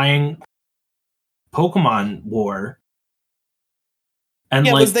 terrifying Pokemon war. And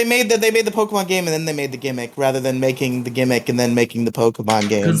yeah, because they made the Pokemon game and then they made the gimmick rather than making the gimmick and then making the Pokemon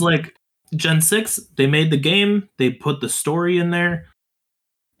game. Because like Gen 6, they made the game, they put the story in there,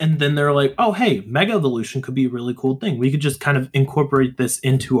 and then they're like, oh hey, Mega Evolution could be a really cool thing. We could just kind of incorporate this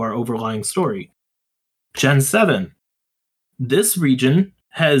into our overlying story. Gen 7. This region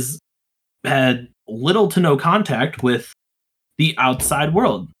has had little to no contact with the outside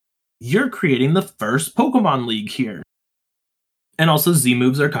world. You're creating the first Pokemon League here. And also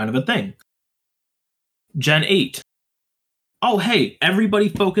Z-moves are kind of a thing. Gen 8. Oh, hey, everybody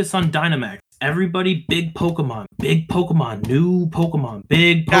focus on Dynamax. Everybody big Pokemon, new Pokemon,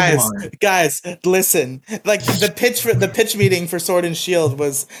 big Pokemon. Guys, listen. Like the pitch meeting for Sword and Shield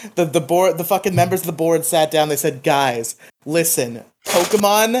was the board. The fucking members of the board sat down. They said, "Guys, listen,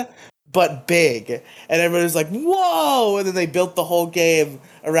 Pokemon, but big." And everybody was like, "Whoa!" And then they built the whole game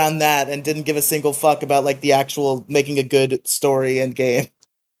around that and didn't give a single fuck about like the actual making a good story and game.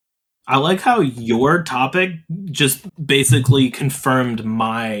 I like how your topic just basically confirmed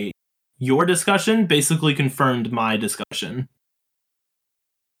your discussion basically confirmed my discussion.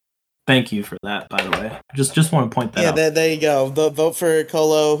 Thank you for that, by the way. Just want to point that out. Yeah, there you go. Vote for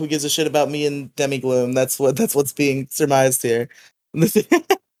Colo. Who gives a shit about me and Demigloom? That's what's being surmised here.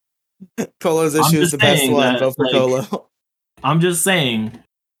 Colo's issue is the best one. Vote for Colo. I'm just saying,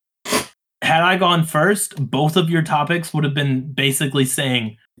 had I gone first, both of your topics would have been basically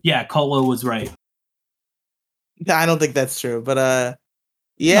saying, yeah, Colo was right. I don't think that's true, but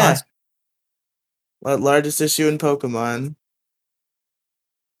yeah. Largest issue in Pokemon.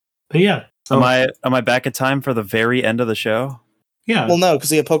 But yeah. So, am I back in time for the very end of the show? Yeah. Well, no, because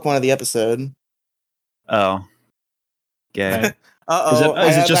we have Pokemon of the episode. Oh. Okay. Uh-oh.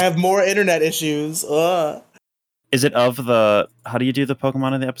 I have more internet issues. Is it of the... How do you do the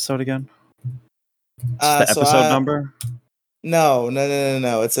Pokemon of the episode again? The episode number? No.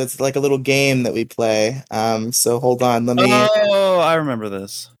 It's like a little game that we play. So hold on. Let me... Oh, I remember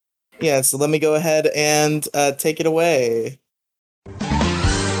this. Yeah, so let me go ahead and take it away.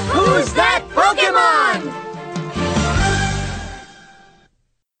 Who's that Pokemon?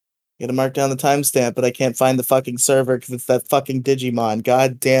 Gotta mark down the timestamp, but I can't find the fucking server because it's that fucking Digimon.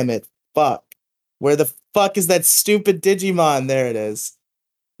 God damn it. Fuck. Where the fuck is that stupid Digimon? There it is.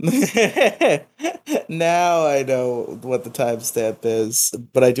 Now I know what the timestamp is,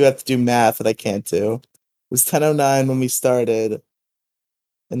 but I do have to do math that I can't do. It was 10:09 when we started.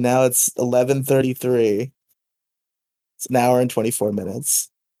 And now it's 11:33. It's an hour and 24 minutes.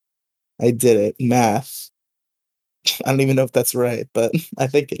 I did it. Math. I don't even know if that's right, but I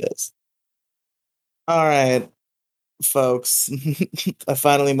think it is. All right, folks. I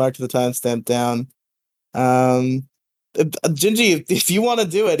finally marked the timestamp down. Gingy, if you want to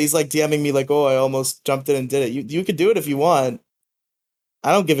do it, he's like DMing me like, "Oh, I almost jumped in and did it." You could do it if you want.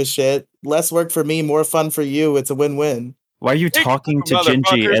 I don't give a shit. Less work for me, more fun for you. It's a win-win. Why are you Hey, talking to Gingy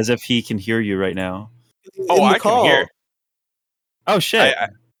motherfucker. as if he can hear you right now? Oh, In the I call. can hear. Oh shit!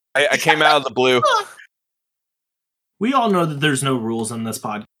 I came out of the blue. We all know that there's no rules in this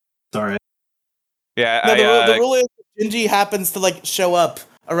podcast. Sorry. Yeah, No, the rule is Gingy happens to like show up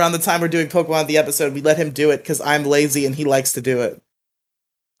around the time we're doing Pokemon the episode. We let him do it because I'm lazy and he likes to do it.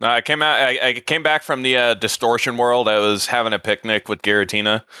 I came out. I came back from the distortion world. I was having a picnic with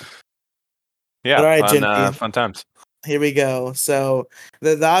Giratina. Yeah, All right, fun, Gingy. fun times. Here we go. So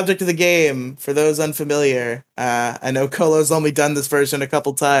the object of the game, for those unfamiliar, I know Kolo's only done this version a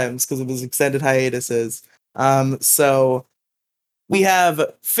couple times because of his extended hiatuses. So we have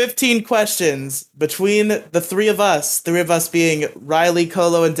 15 questions between the three of us being Riley,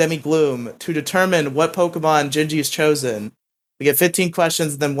 Kolo, and Demi Gloom, to determine what Pokemon Gingy has chosen. We get 15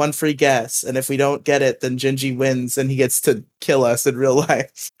 questions and then one free guess, and if we don't get it, then Gingy wins and he gets to kill us in real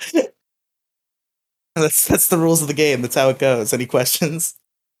life. That's the rules of the game. That's how it goes. Any questions?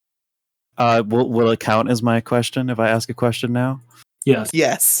 Will it count as my question if I ask a question now? Yes.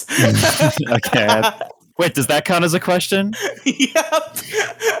 Yes. Okay. Wait, does that count as a question? Yep.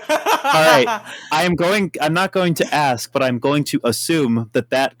 All right. I'm not going to ask, but I'm going to assume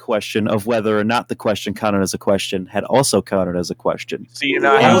that question of whether or not the question counted as a question had also counted as a question. So you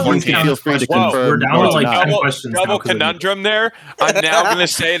now Whoa. have And one you can team. feel free to Whoa, confirm. we're down or to like not. 10 questions now Double 'cause of you. conundrum there. I'm now going to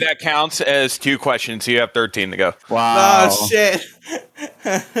say that counts as 2 questions. So you have 13 to go. Wow. Oh shit.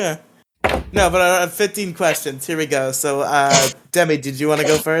 No, but I have 15 questions. Here we go. So, Demi, did you want to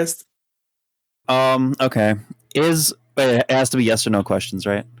go first? Okay. It has to be yes or no questions,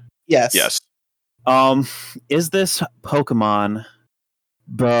 right? Yes. Yes. Is this Pokemon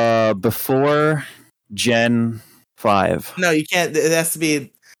before Gen 5? No, you can't. It has to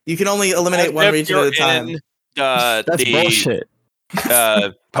be. You can only eliminate one If region at a you're time. in, That's the bullshit.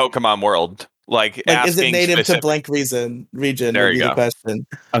 Pokemon world. Like Like, is it asking native specific- to blank region? There Would you be the go. question.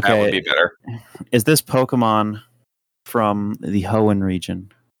 That would Okay. be better. Is this Pokemon from the Hoenn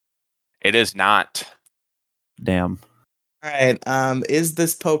region? It is not. Damn. All right. Is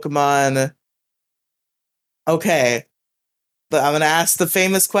this Pokemon? Okay, but I'm gonna ask the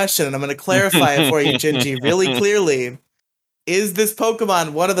famous question, and I'm gonna clarify it for you, Gingy, really clearly. Is this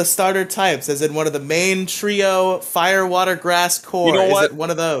Pokemon one of the starter types, as in one of the main trio Fire, Water, Grass core? You know Is what? it one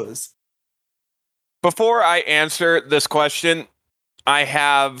of those? Before I answer this question, I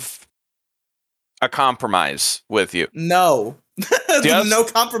have a compromise with you. No. Just no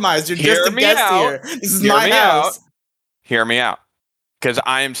compromise. You're hear just a me guest out. here. This is Hear my me house. Hear me out. Because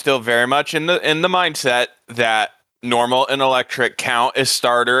I am still very much in the mindset that normal and electric count as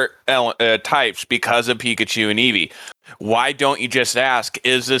starter types because of Pikachu and Eevee. Why don't you just ask,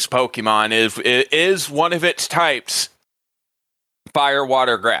 is this Pokemon, is one of its types Fire,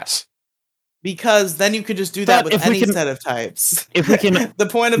 Water, Grass? Because then you could just do that But with if we any can- set of types. if we can The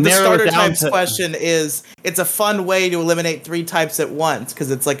point of the narrow it starter down types to- question is it's a fun way to eliminate 3 types at once,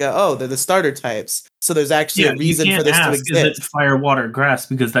 because it's like they're the starter types. So there's actually a reason you for can't this to ask, is it exist. fire, water, grass?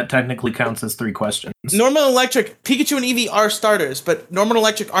 Because that technically counts as 3 questions. Normal and electric, Pikachu and Eevee are starters, but normal and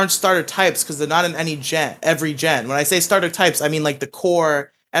electric aren't starter types because they're not in every gen. When I say starter types, I mean like the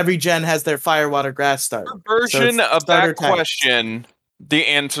core. Every gen has their fire, water, grass starter. Version So it's of starter that types. question, the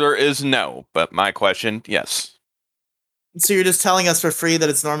answer is no. But my question, yes. So you're just telling us for free that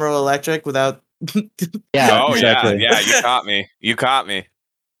it's normal electric without. Yeah, Oh exactly. yeah, you caught me. You caught me.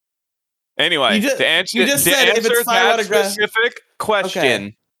 Anyway, You ju- to answer, you just to said if answer it's fire, that water, grass- specific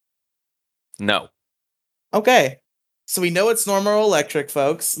question, no. Okay. So we know it's normal or electric,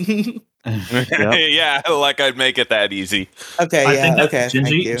 folks. Yep. Yeah, like I'd make it that easy. Okay, I yeah, think that, okay. Thank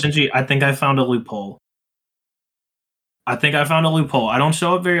you. Gingy, I think I found a loophole. I don't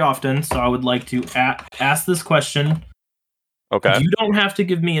show up very often, so I would like to ask this question. Okay. You don't have to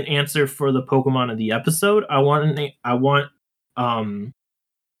give me an answer for the Pokemon of the episode. I want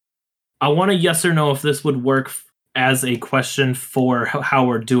a yes or no if this would work as a question for how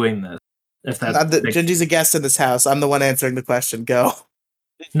we're doing this. If that's Gingy's a guest in this house. I'm the one answering the question. Go.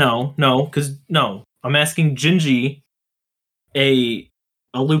 no, I'm asking Gingy a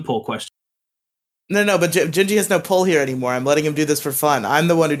loophole question. No, but Gingy has no pull here anymore. I'm letting him do this for fun. I'm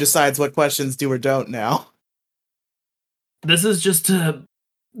the one who decides what questions do or don't now. This is just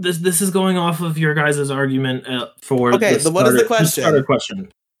this is going off of your guys' argument for Okay, what is the question? starter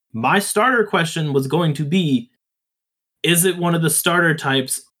question. My starter question was going to be: is it one of the starter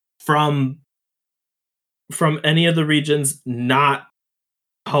types from any of the regions not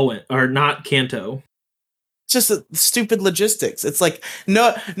Hoenn or not Kanto? It's just stupid logistics. It's like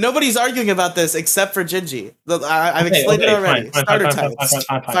nobody's arguing about this except for Gingy. I've explained it already. Fine, Starter types: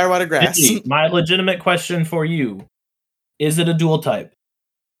 fine. fire, water, grass. Gingy, my legitimate question for you Is it a dual type?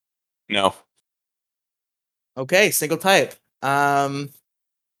 No. Okay, single type.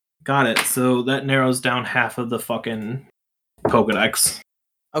 Got it. So that narrows down half of the fucking Pokedex.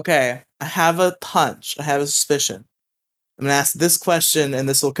 Okay, I have a hunch. I have a suspicion. I'm gonna ask this question, and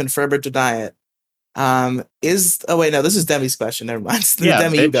this will confirm or deny it. Oh wait, no, this is Demi's question. Never mind. Yeah,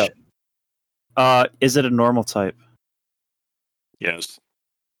 Demi, you go. Is it a normal type? Yes.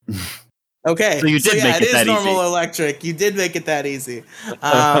 Okay, So you did yeah, make it is that normal easy. electric. You did make it that easy.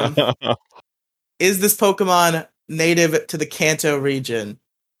 Is this Pokemon native to the Kanto region?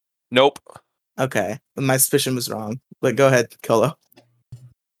 Nope. Okay, my suspicion was wrong. But go ahead, Kolo.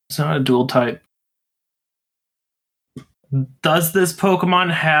 It's not a dual type. Does this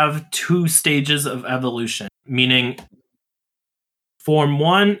Pokemon have 2 stages of evolution? Meaning, Form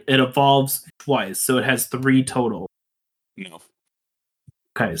 1, it evolves twice, so it has 3 total. No.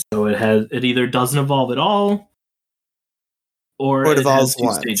 Okay, so it either doesn't evolve at all, or Or it it evolves has 2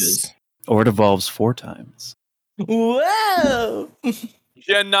 once. stages. Or it evolves 4 times. Whoa!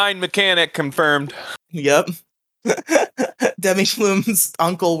 Gen 9 mechanic confirmed. Yep. Demi Flume's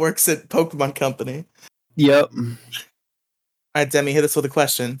uncle works at Pokemon Company. Yep. All right, Demi, hit us with a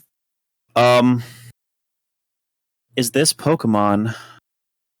question. Is this Pokemon...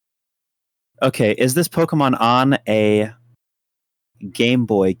 Okay, is this Pokemon on a Game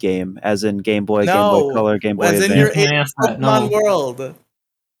Boy game? As in Game Boy, Game Boy No, Color, Game Boy as in Advance? you're in Can't ask that, Pokemon no. World.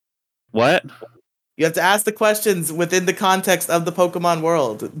 What? You have to ask the questions within the context of the Pokemon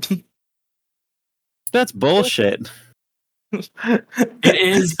world. That's bullshit. It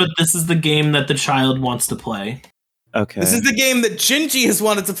is, but this is the game that the child wants to play. Okay. This is the game that Gingy has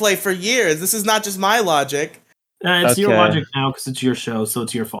wanted to play for years. This is not just my logic. It's your Okay. logic now because it's your show, so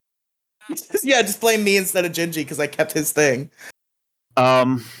it's your fault. Yeah, just blame me instead of Gingy because I kept his thing.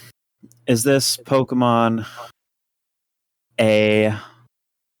 Is this Pokemon a...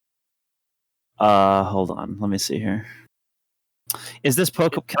 hold on. Let me see here. Is this Can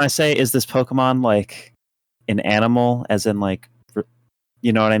I say, is this Pokemon like an animal, as in like,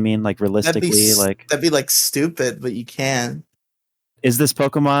 you know what I mean? Like realistically, That'd be like stupid, but you can. is this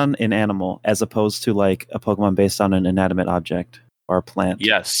Pokemon an animal as opposed to like a Pokemon based on an inanimate object or a plant?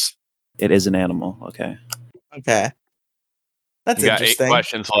 Yes. It is an animal. Okay. Okay. That's You got 8 interesting.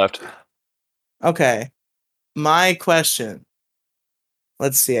 questions left. Okay. My question.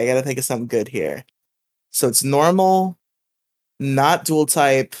 Let's see. I gotta think of something good here. So it's normal, not dual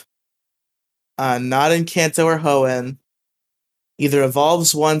type, not in Kanto or Hoenn. Either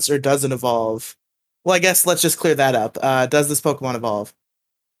evolves once or doesn't evolve. Well, I guess let's just clear that up. Does this Pokemon evolve?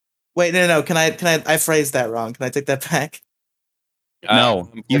 Wait, no. Can I phrased that wrong. Can I take that back?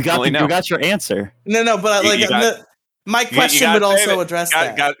 No. You got Unfortunately, you got your answer. No, but You got- my question gotta would save also it. address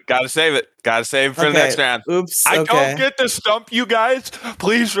that. Gotta save it. Gotta save it for the Okay. next round. Oops. I Okay. don't get to stump you guys.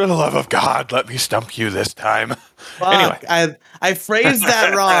 Please, for the love of God, let me stump you this time. Fuck, Anyway. I phrased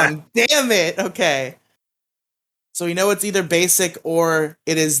that wrong. Damn it. Okay. So we know it's either basic or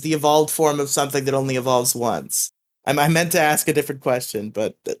it is the evolved form of something that only evolves once. I meant to ask a different question,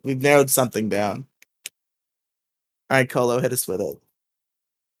 but we've narrowed something down. All right, Kolo, hit us with it.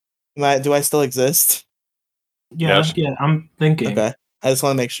 Do I still exist? Yeah, Yes. yeah, I'm thinking. Okay. I just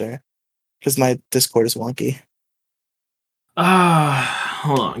want to make sure. Because my Discord is wonky.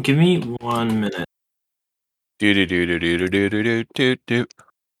 Hold on. Give me 1 minute. Do.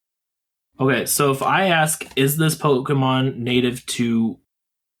 Okay, so if I ask, is this Pokemon native to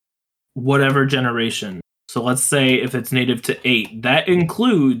whatever generation? So let's say if it's native to 8, that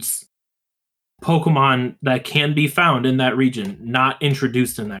includes Pokemon that can be found in that region, not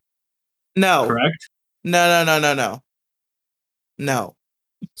introduced in that. No. Correct? No. No.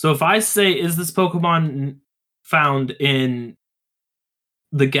 So if I say, is this Pokemon found in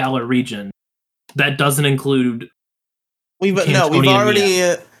the Galar region, that doesn't include. We've Cantonian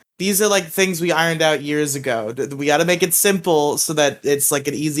already. These are like things we ironed out years ago. We got to make it simple so that it's like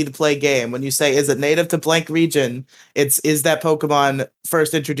an easy to play game. When you say, is it native to blank region? Is that Pokemon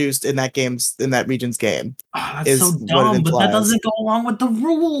first introduced in that region's game? That's is so what it dumb, but that implies. doesn't go along with the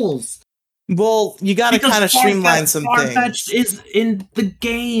rules. Well, you got to kind of streamline some Farfetch'd things. is in the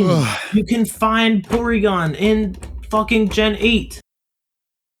game. You can find Porygon in fucking Gen 8.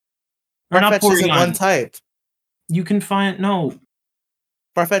 Or not Farfetch isn't Porygon. one type. You can find no.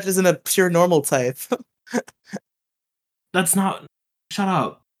 Farfetch isn't a pure normal type. That's not. Shut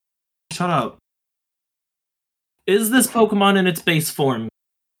up. Shut up. Is this Pokemon in its base form?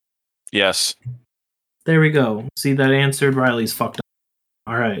 Yes. There we go. See, that answered Riley's fucked up.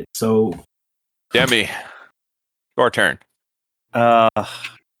 All right, so Demi. Your turn.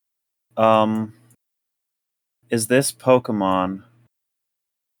 Is this Pokemon?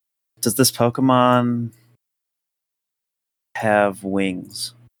 Does this Pokemon have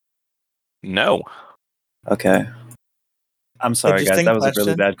wings? No. Okay. I'm sorry, guys. Interesting That was a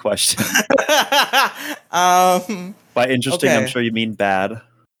really question. bad question. By interesting, I'm Okay. sure you mean bad.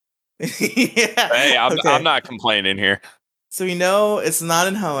 Yeah. Hey, I'm Okay. not complaining here. So we know it's not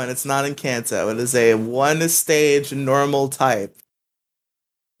in Hoenn, it's not in Kanto. It is a one-stage normal type.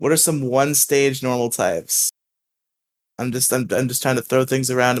 What are some one-stage normal types? I'm just trying to throw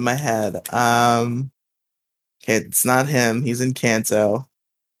things around in my head. Okay, it's not him. He's in Kanto.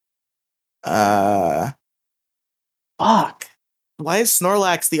 Fuck. Why is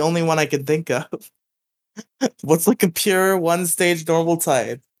Snorlax the only one I could think of? What's like a pure one-stage normal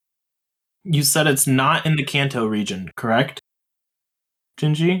type? You said it's not in the Kanto region, correct?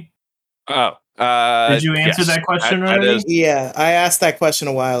 Jinji? Oh. Did you answer yes. that question That already? is- Yeah, I asked that question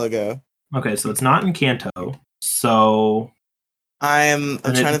a while ago. Okay, so it's not in Kanto. So I'm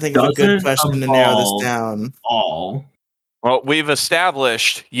And trying it to think of a good doesn't question to narrow this evolve. down. all. Well, we've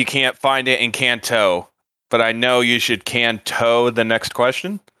established you can't find it in Kanto, but I know you should Kanto the next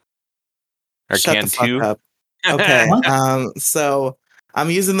question. Or Shut the fuck Kanto. up. Okay. What? So I'm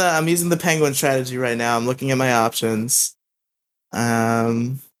using the penguin strategy right now. I'm looking at my options.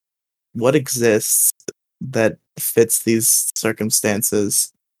 What exists that fits these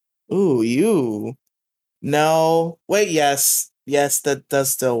circumstances? Ooh, you. No. Wait, yes. Yes, that does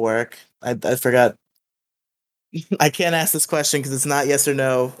still work. I forgot. I can't ask this question because it's not yes or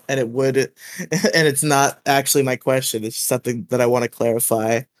no, and it would, and it's not actually my question. It's something that I want to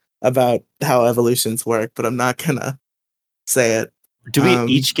clarify about how evolutions work, but I'm not gonna say it. Do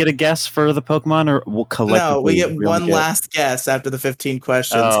we each get a guess for the Pokemon, or we'll collectively? No, we get only one last guess after the 15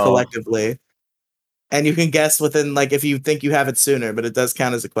 questions Oh. collectively. And you can guess within, like, if you think you have it sooner, but it does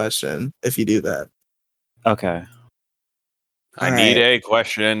count as a question if you do that. Okay. I All need right. a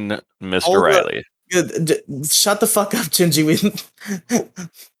question, Mr. Hold up. Riley. Shut the fuck up, Gingy. Are we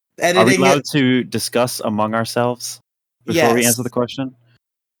Editing allowed it. to discuss among ourselves before we Yes. answer the question?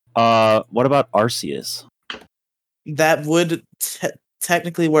 What about Arceus? That would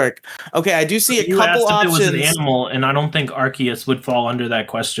technically work. Okay, I do see a You couple asked if it was an options. animal, and I don't think Arceus would fall under that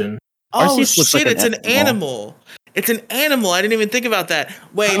question. Oh Arceus looks shit, like it's an an animal. It's an animal. I didn't even think about that.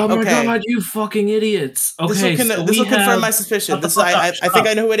 Wait, Oh my okay. god, you fucking idiots! Okay, this so will we confirm have. my suspicion. Shut the This is fuck up, I shut think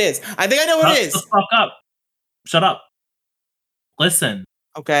up. I know who it is. I think I know who Shut it is. the fuck up! Shut up! Listen,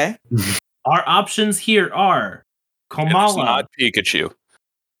 Okay. our options here are It's Komala, not Pikachu.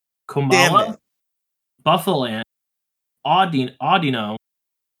 Damn Komala, it. Buffalant, Audino.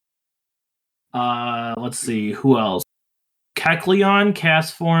 Let's see, who else? Kecleon,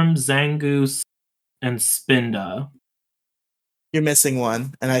 Castform, Zangoose, and Spinda. You're missing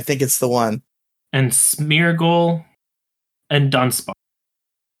one, and I think it's the one. And Smeargle and Dunsparce.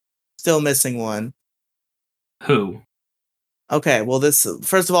 Still missing one. Who? Okay, well this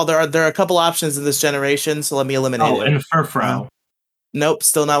first of all, there are a couple options in this generation, so let me eliminate Oh, it. and Furfrou. Nope,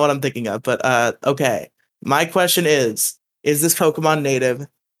 still not what I'm thinking of. But okay. My question is this Pokemon native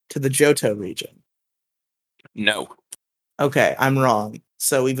to the Johto region? No. Okay, I'm wrong.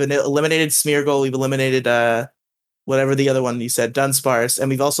 So we've eliminated Smeargle, we've eliminated whatever the other one you said, Dunsparce, and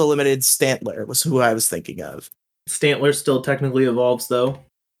we've also eliminated Stantler, was who I was thinking of. Stantler still technically evolves, though.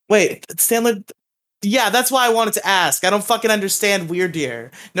 Wait, Stantler. Yeah, that's why I wanted to ask. I don't fucking understand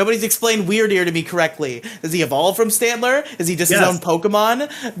Weirdeer. Nobody's explained Weirdeer to me correctly. Does he evolve from Stantler? Is he just his Yes. own Pokemon?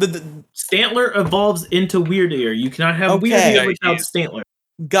 Stantler evolves into Weirdeer. You cannot have Okay. Weirdeer without Stantler.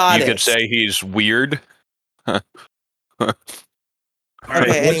 Got You it. could say he's weird. All right,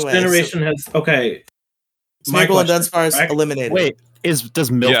 Okay, which anyway, generation has... Okay. My Smeargle and question, Dunsparce correct? eliminated. Wait, does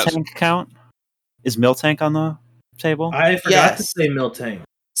Miltank count? Is Miltank on the table? I forgot to Yes. say Miltank.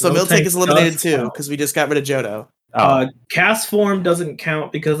 So Miltank Miltank is eliminated does too, count. because we just got rid of Johto. Oh, Cast form doesn't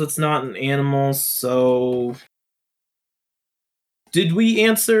count because it's not an animal, so... Did we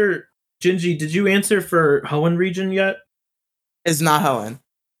answer... Gingy, did you answer for Hoenn region yet? It's not Hoenn.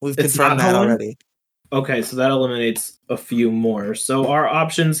 We've It's confirmed not that Hoenn? already. Okay, so that eliminates a few more. So our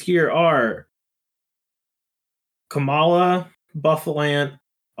options here are Komala, Buffalant,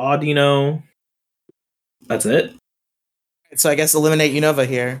 Audino. That's it. So I guess eliminate Unova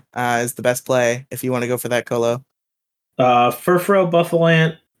here is the best play if you want to go for that, Colo. Furfrou,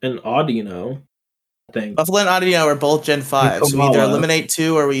 Buffalant, and Audino. I think. Buffalo and Audino are both Gen 5, so we either Komala. eliminate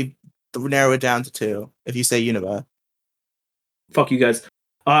 2 or we narrow it down to 2, if you say Unova. Fuck you guys.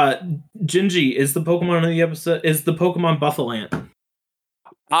 Gingy, is the Pokemon in the episode is the Pokemon Buffalant?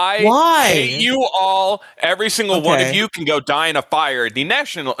 Why? hate you all. Every single one of Okay. you can go die in a fire. The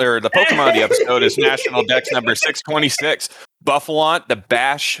Pokemon of the episode is National Dex number 626. Buffalont, the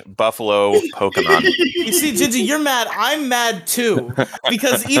Bash Buffalo Pokemon. You see, Gingy, you're mad. I'm mad too.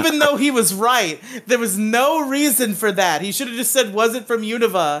 Because even though he was right, there was no reason for that. He should have just said, was it from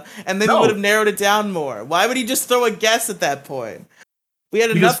Univa? And then he would have narrowed it down more. Why would he just throw a guess at that point? We had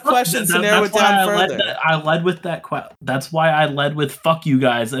enough questions to narrow it down further. I led with that that's why I led with fuck you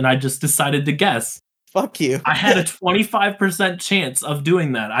guys, and I just decided to guess. Fuck you. I had a 25% chance of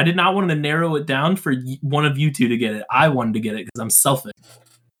doing that. I did not want to narrow it down for one of you two to get it. I wanted to get it because I'm selfish.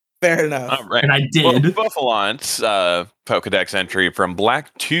 Fair enough. All right. And I did. Buffalont's Pokedex entry from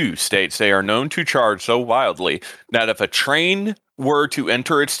Black 2 states they are known to charge so wildly that if a train were to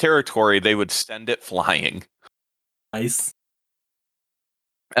enter its territory, they would send it flying. Nice.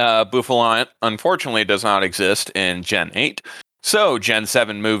 Buffalont, unfortunately, does not exist in Gen 8. So, Gen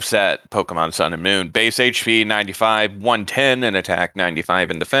 7 moveset, Pokemon Sun and Moon, base HP 95, 110 in attack,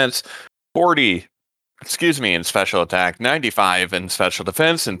 95 in defense, 40, in special attack, 95 in special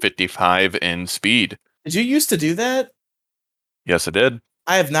defense, and 55 in speed. Did you used to do that? Yes, it did.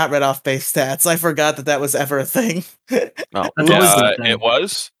 I have not read off base stats. I forgot that was ever a thing. Oh, That's always a thing. it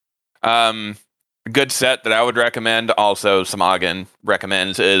was. Good set that I would recommend. Also, Samagan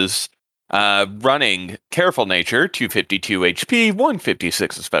recommends is running Careful Nature, 252 HP,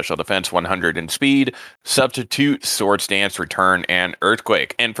 156 in special defense, 100 in speed, Substitute, Swords Dance, Return, and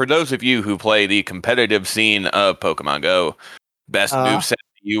Earthquake. And for those of you who play the competitive scene of Pokemon Go, best moveset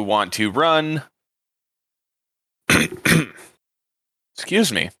you want to run.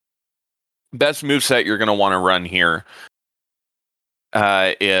 Excuse me. Best moveset you're going to want to run here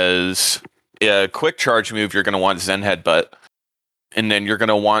is a quick charge move. You're going to want Zen Headbutt. And then you're going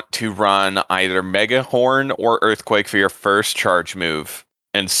to want to run either Mega Horn or Earthquake for your first charge move,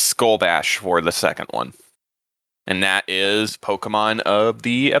 and Skull Bash for the second one. And that is Pokemon of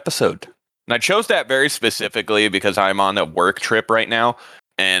the episode. And I chose that very specifically because I'm on a work trip right now,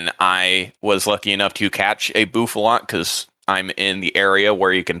 and I was lucky enough to catch a Buffalont because I'm in the area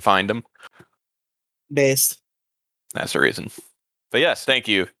where you can find them. Based. That's the reason. But yes, thank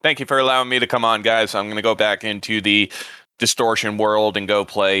you. Thank you for allowing me to come on, guys. I'm going to go back into the Distortion world and go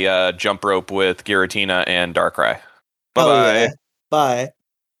play Jump Rope with Giratina and Darkrai. Bye-bye. Yeah. Bye.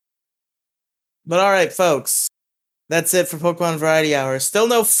 But alright, folks. That's it for Pokemon Variety Hour. Still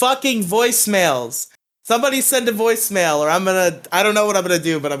no fucking voicemails. Somebody send a voicemail or I don't know what I'm gonna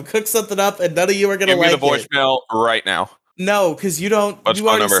do, but I'm gonna cook something up and none of you are gonna like it. Give me the voicemail right now. No, because you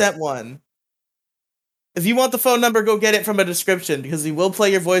already sent one. If you want the phone number, go get it from a description because we will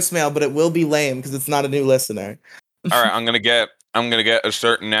play your voicemail, but it will be lame because it's not a new listener. All right, I'm gonna get a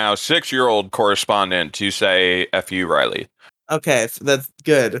certain now 6-year-old correspondent to say "F you, Riley." Okay, that's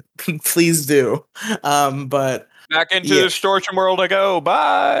good. Please do. But back into the Distortion world I go.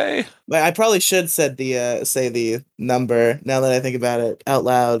 Bye. I probably should say the number now that I think about it out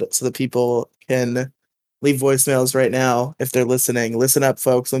loud, so that people can leave voicemails right now if they're listening. Listen up,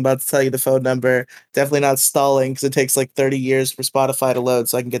 folks. I'm about to tell you the phone number. Definitely not stalling because it takes like 30 years for Spotify to load,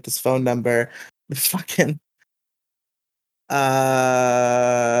 so I can get this phone number. Fucking.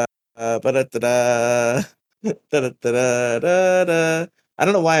 I don't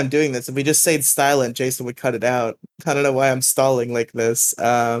know why I'm doing this. If we just stayed silent, Jason would cut it out. I don't know why I'm stalling like this.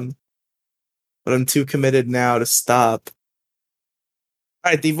 But I'm too committed now to stop.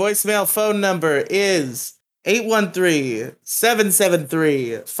 All right, the voicemail phone number is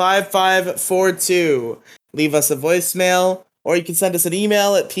 813-773-5542. Leave us a voicemail. Or you can send us an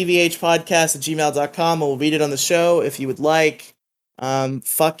email at pvhpodcast@gmail.com and we'll read it on the show if you would like.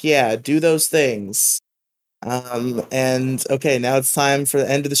 Fuck yeah, do those things. And okay, now it's time for the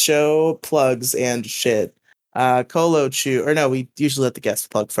end of the show. Plugs and shit. Colo Chew, or no, we usually let the guests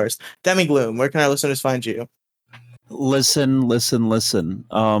plug first. Demi Gloom, where can our listeners find you? Listen.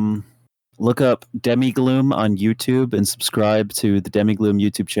 Look up Demigloom on YouTube and subscribe to the Demigloom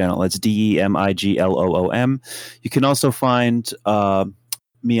YouTube channel. That's DEMIGLOOM. You can also find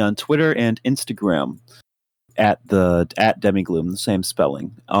me on Twitter and Instagram at Demigloom, the same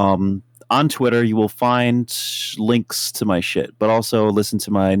spelling. On Twitter, you will find links to my shit, but also listen to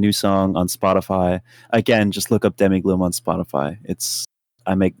my new song on Spotify. Again, just look up Demigloom on Spotify.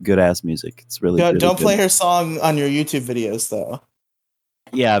 I make good ass music. It's really don't good. Play her song on your YouTube videos though.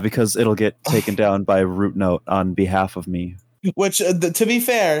 Yeah, because it'll get taken down by Root Note on behalf of me. Which, to be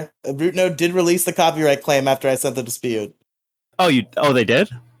fair, Root Note did release the copyright claim after I sent the dispute. Oh, they did?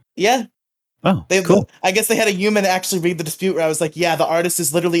 Yeah. Oh, cool. I guess they had a human actually read the dispute where I was like, yeah, the artist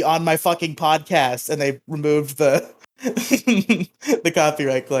is literally on my fucking podcast, and they removed the the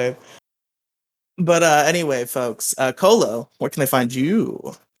copyright claim. But anyway, folks, Colo, where can I find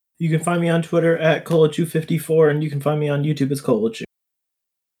you? You can find me on Twitter at Colachu54, and you can find me on YouTube as Colachu.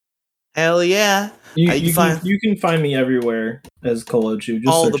 Hell yeah. You can find me everywhere as Colachu. Just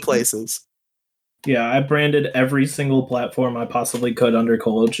all search the me. places. Yeah, I branded every single platform I possibly could under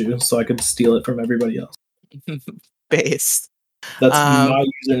Colachu, so I could steal it from everybody else. Based. That's my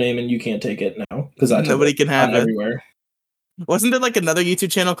username, and you can't take it now because nobody can have it everywhere. Wasn't there like another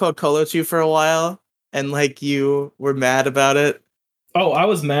YouTube channel called Colochu for a while, and like you were mad about it? Oh, I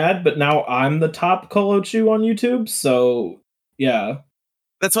was mad, but now I'm the top Colochu on YouTube, so yeah.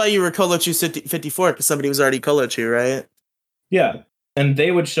 That's why you were Colochu 54 because somebody was already Colochu, right? Yeah, and they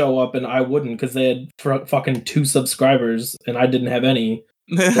would show up and I wouldn't because they had fucking 2 subscribers and I didn't have any.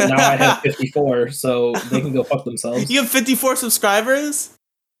 But now I have 54, so they can go fuck themselves. You have 54 subscribers?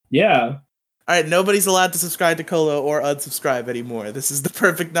 Yeah. Alright, nobody's allowed to subscribe to Colo or unsubscribe anymore. This is the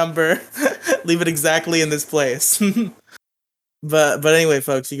perfect number. Leave it exactly in this place. But anyway,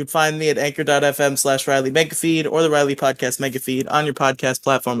 folks, you can find me at anchor.fm/Riley Megafeed or the Riley Podcast Megafeed on your podcast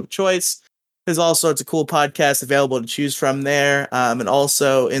platform of choice. There's all sorts of cool podcasts available to choose from there. And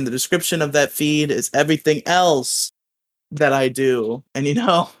also in the description of that feed is everything else that I do. And you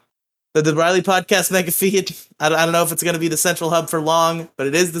know, the Riley Podcast Megafeed, I don't know if it's going to be the central hub for long, but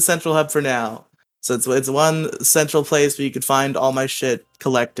it is the central hub for now. So it's one central place where you could find all my shit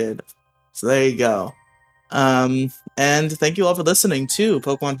collected. So there you go. And thank you all for listening to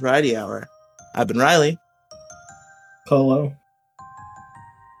Pokemon Variety Hour. I've been Riley. Colo.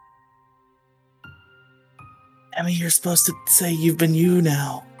 Emmy, you're supposed to say you've been you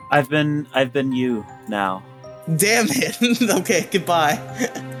now. I've been you now. Damn it. Okay, goodbye.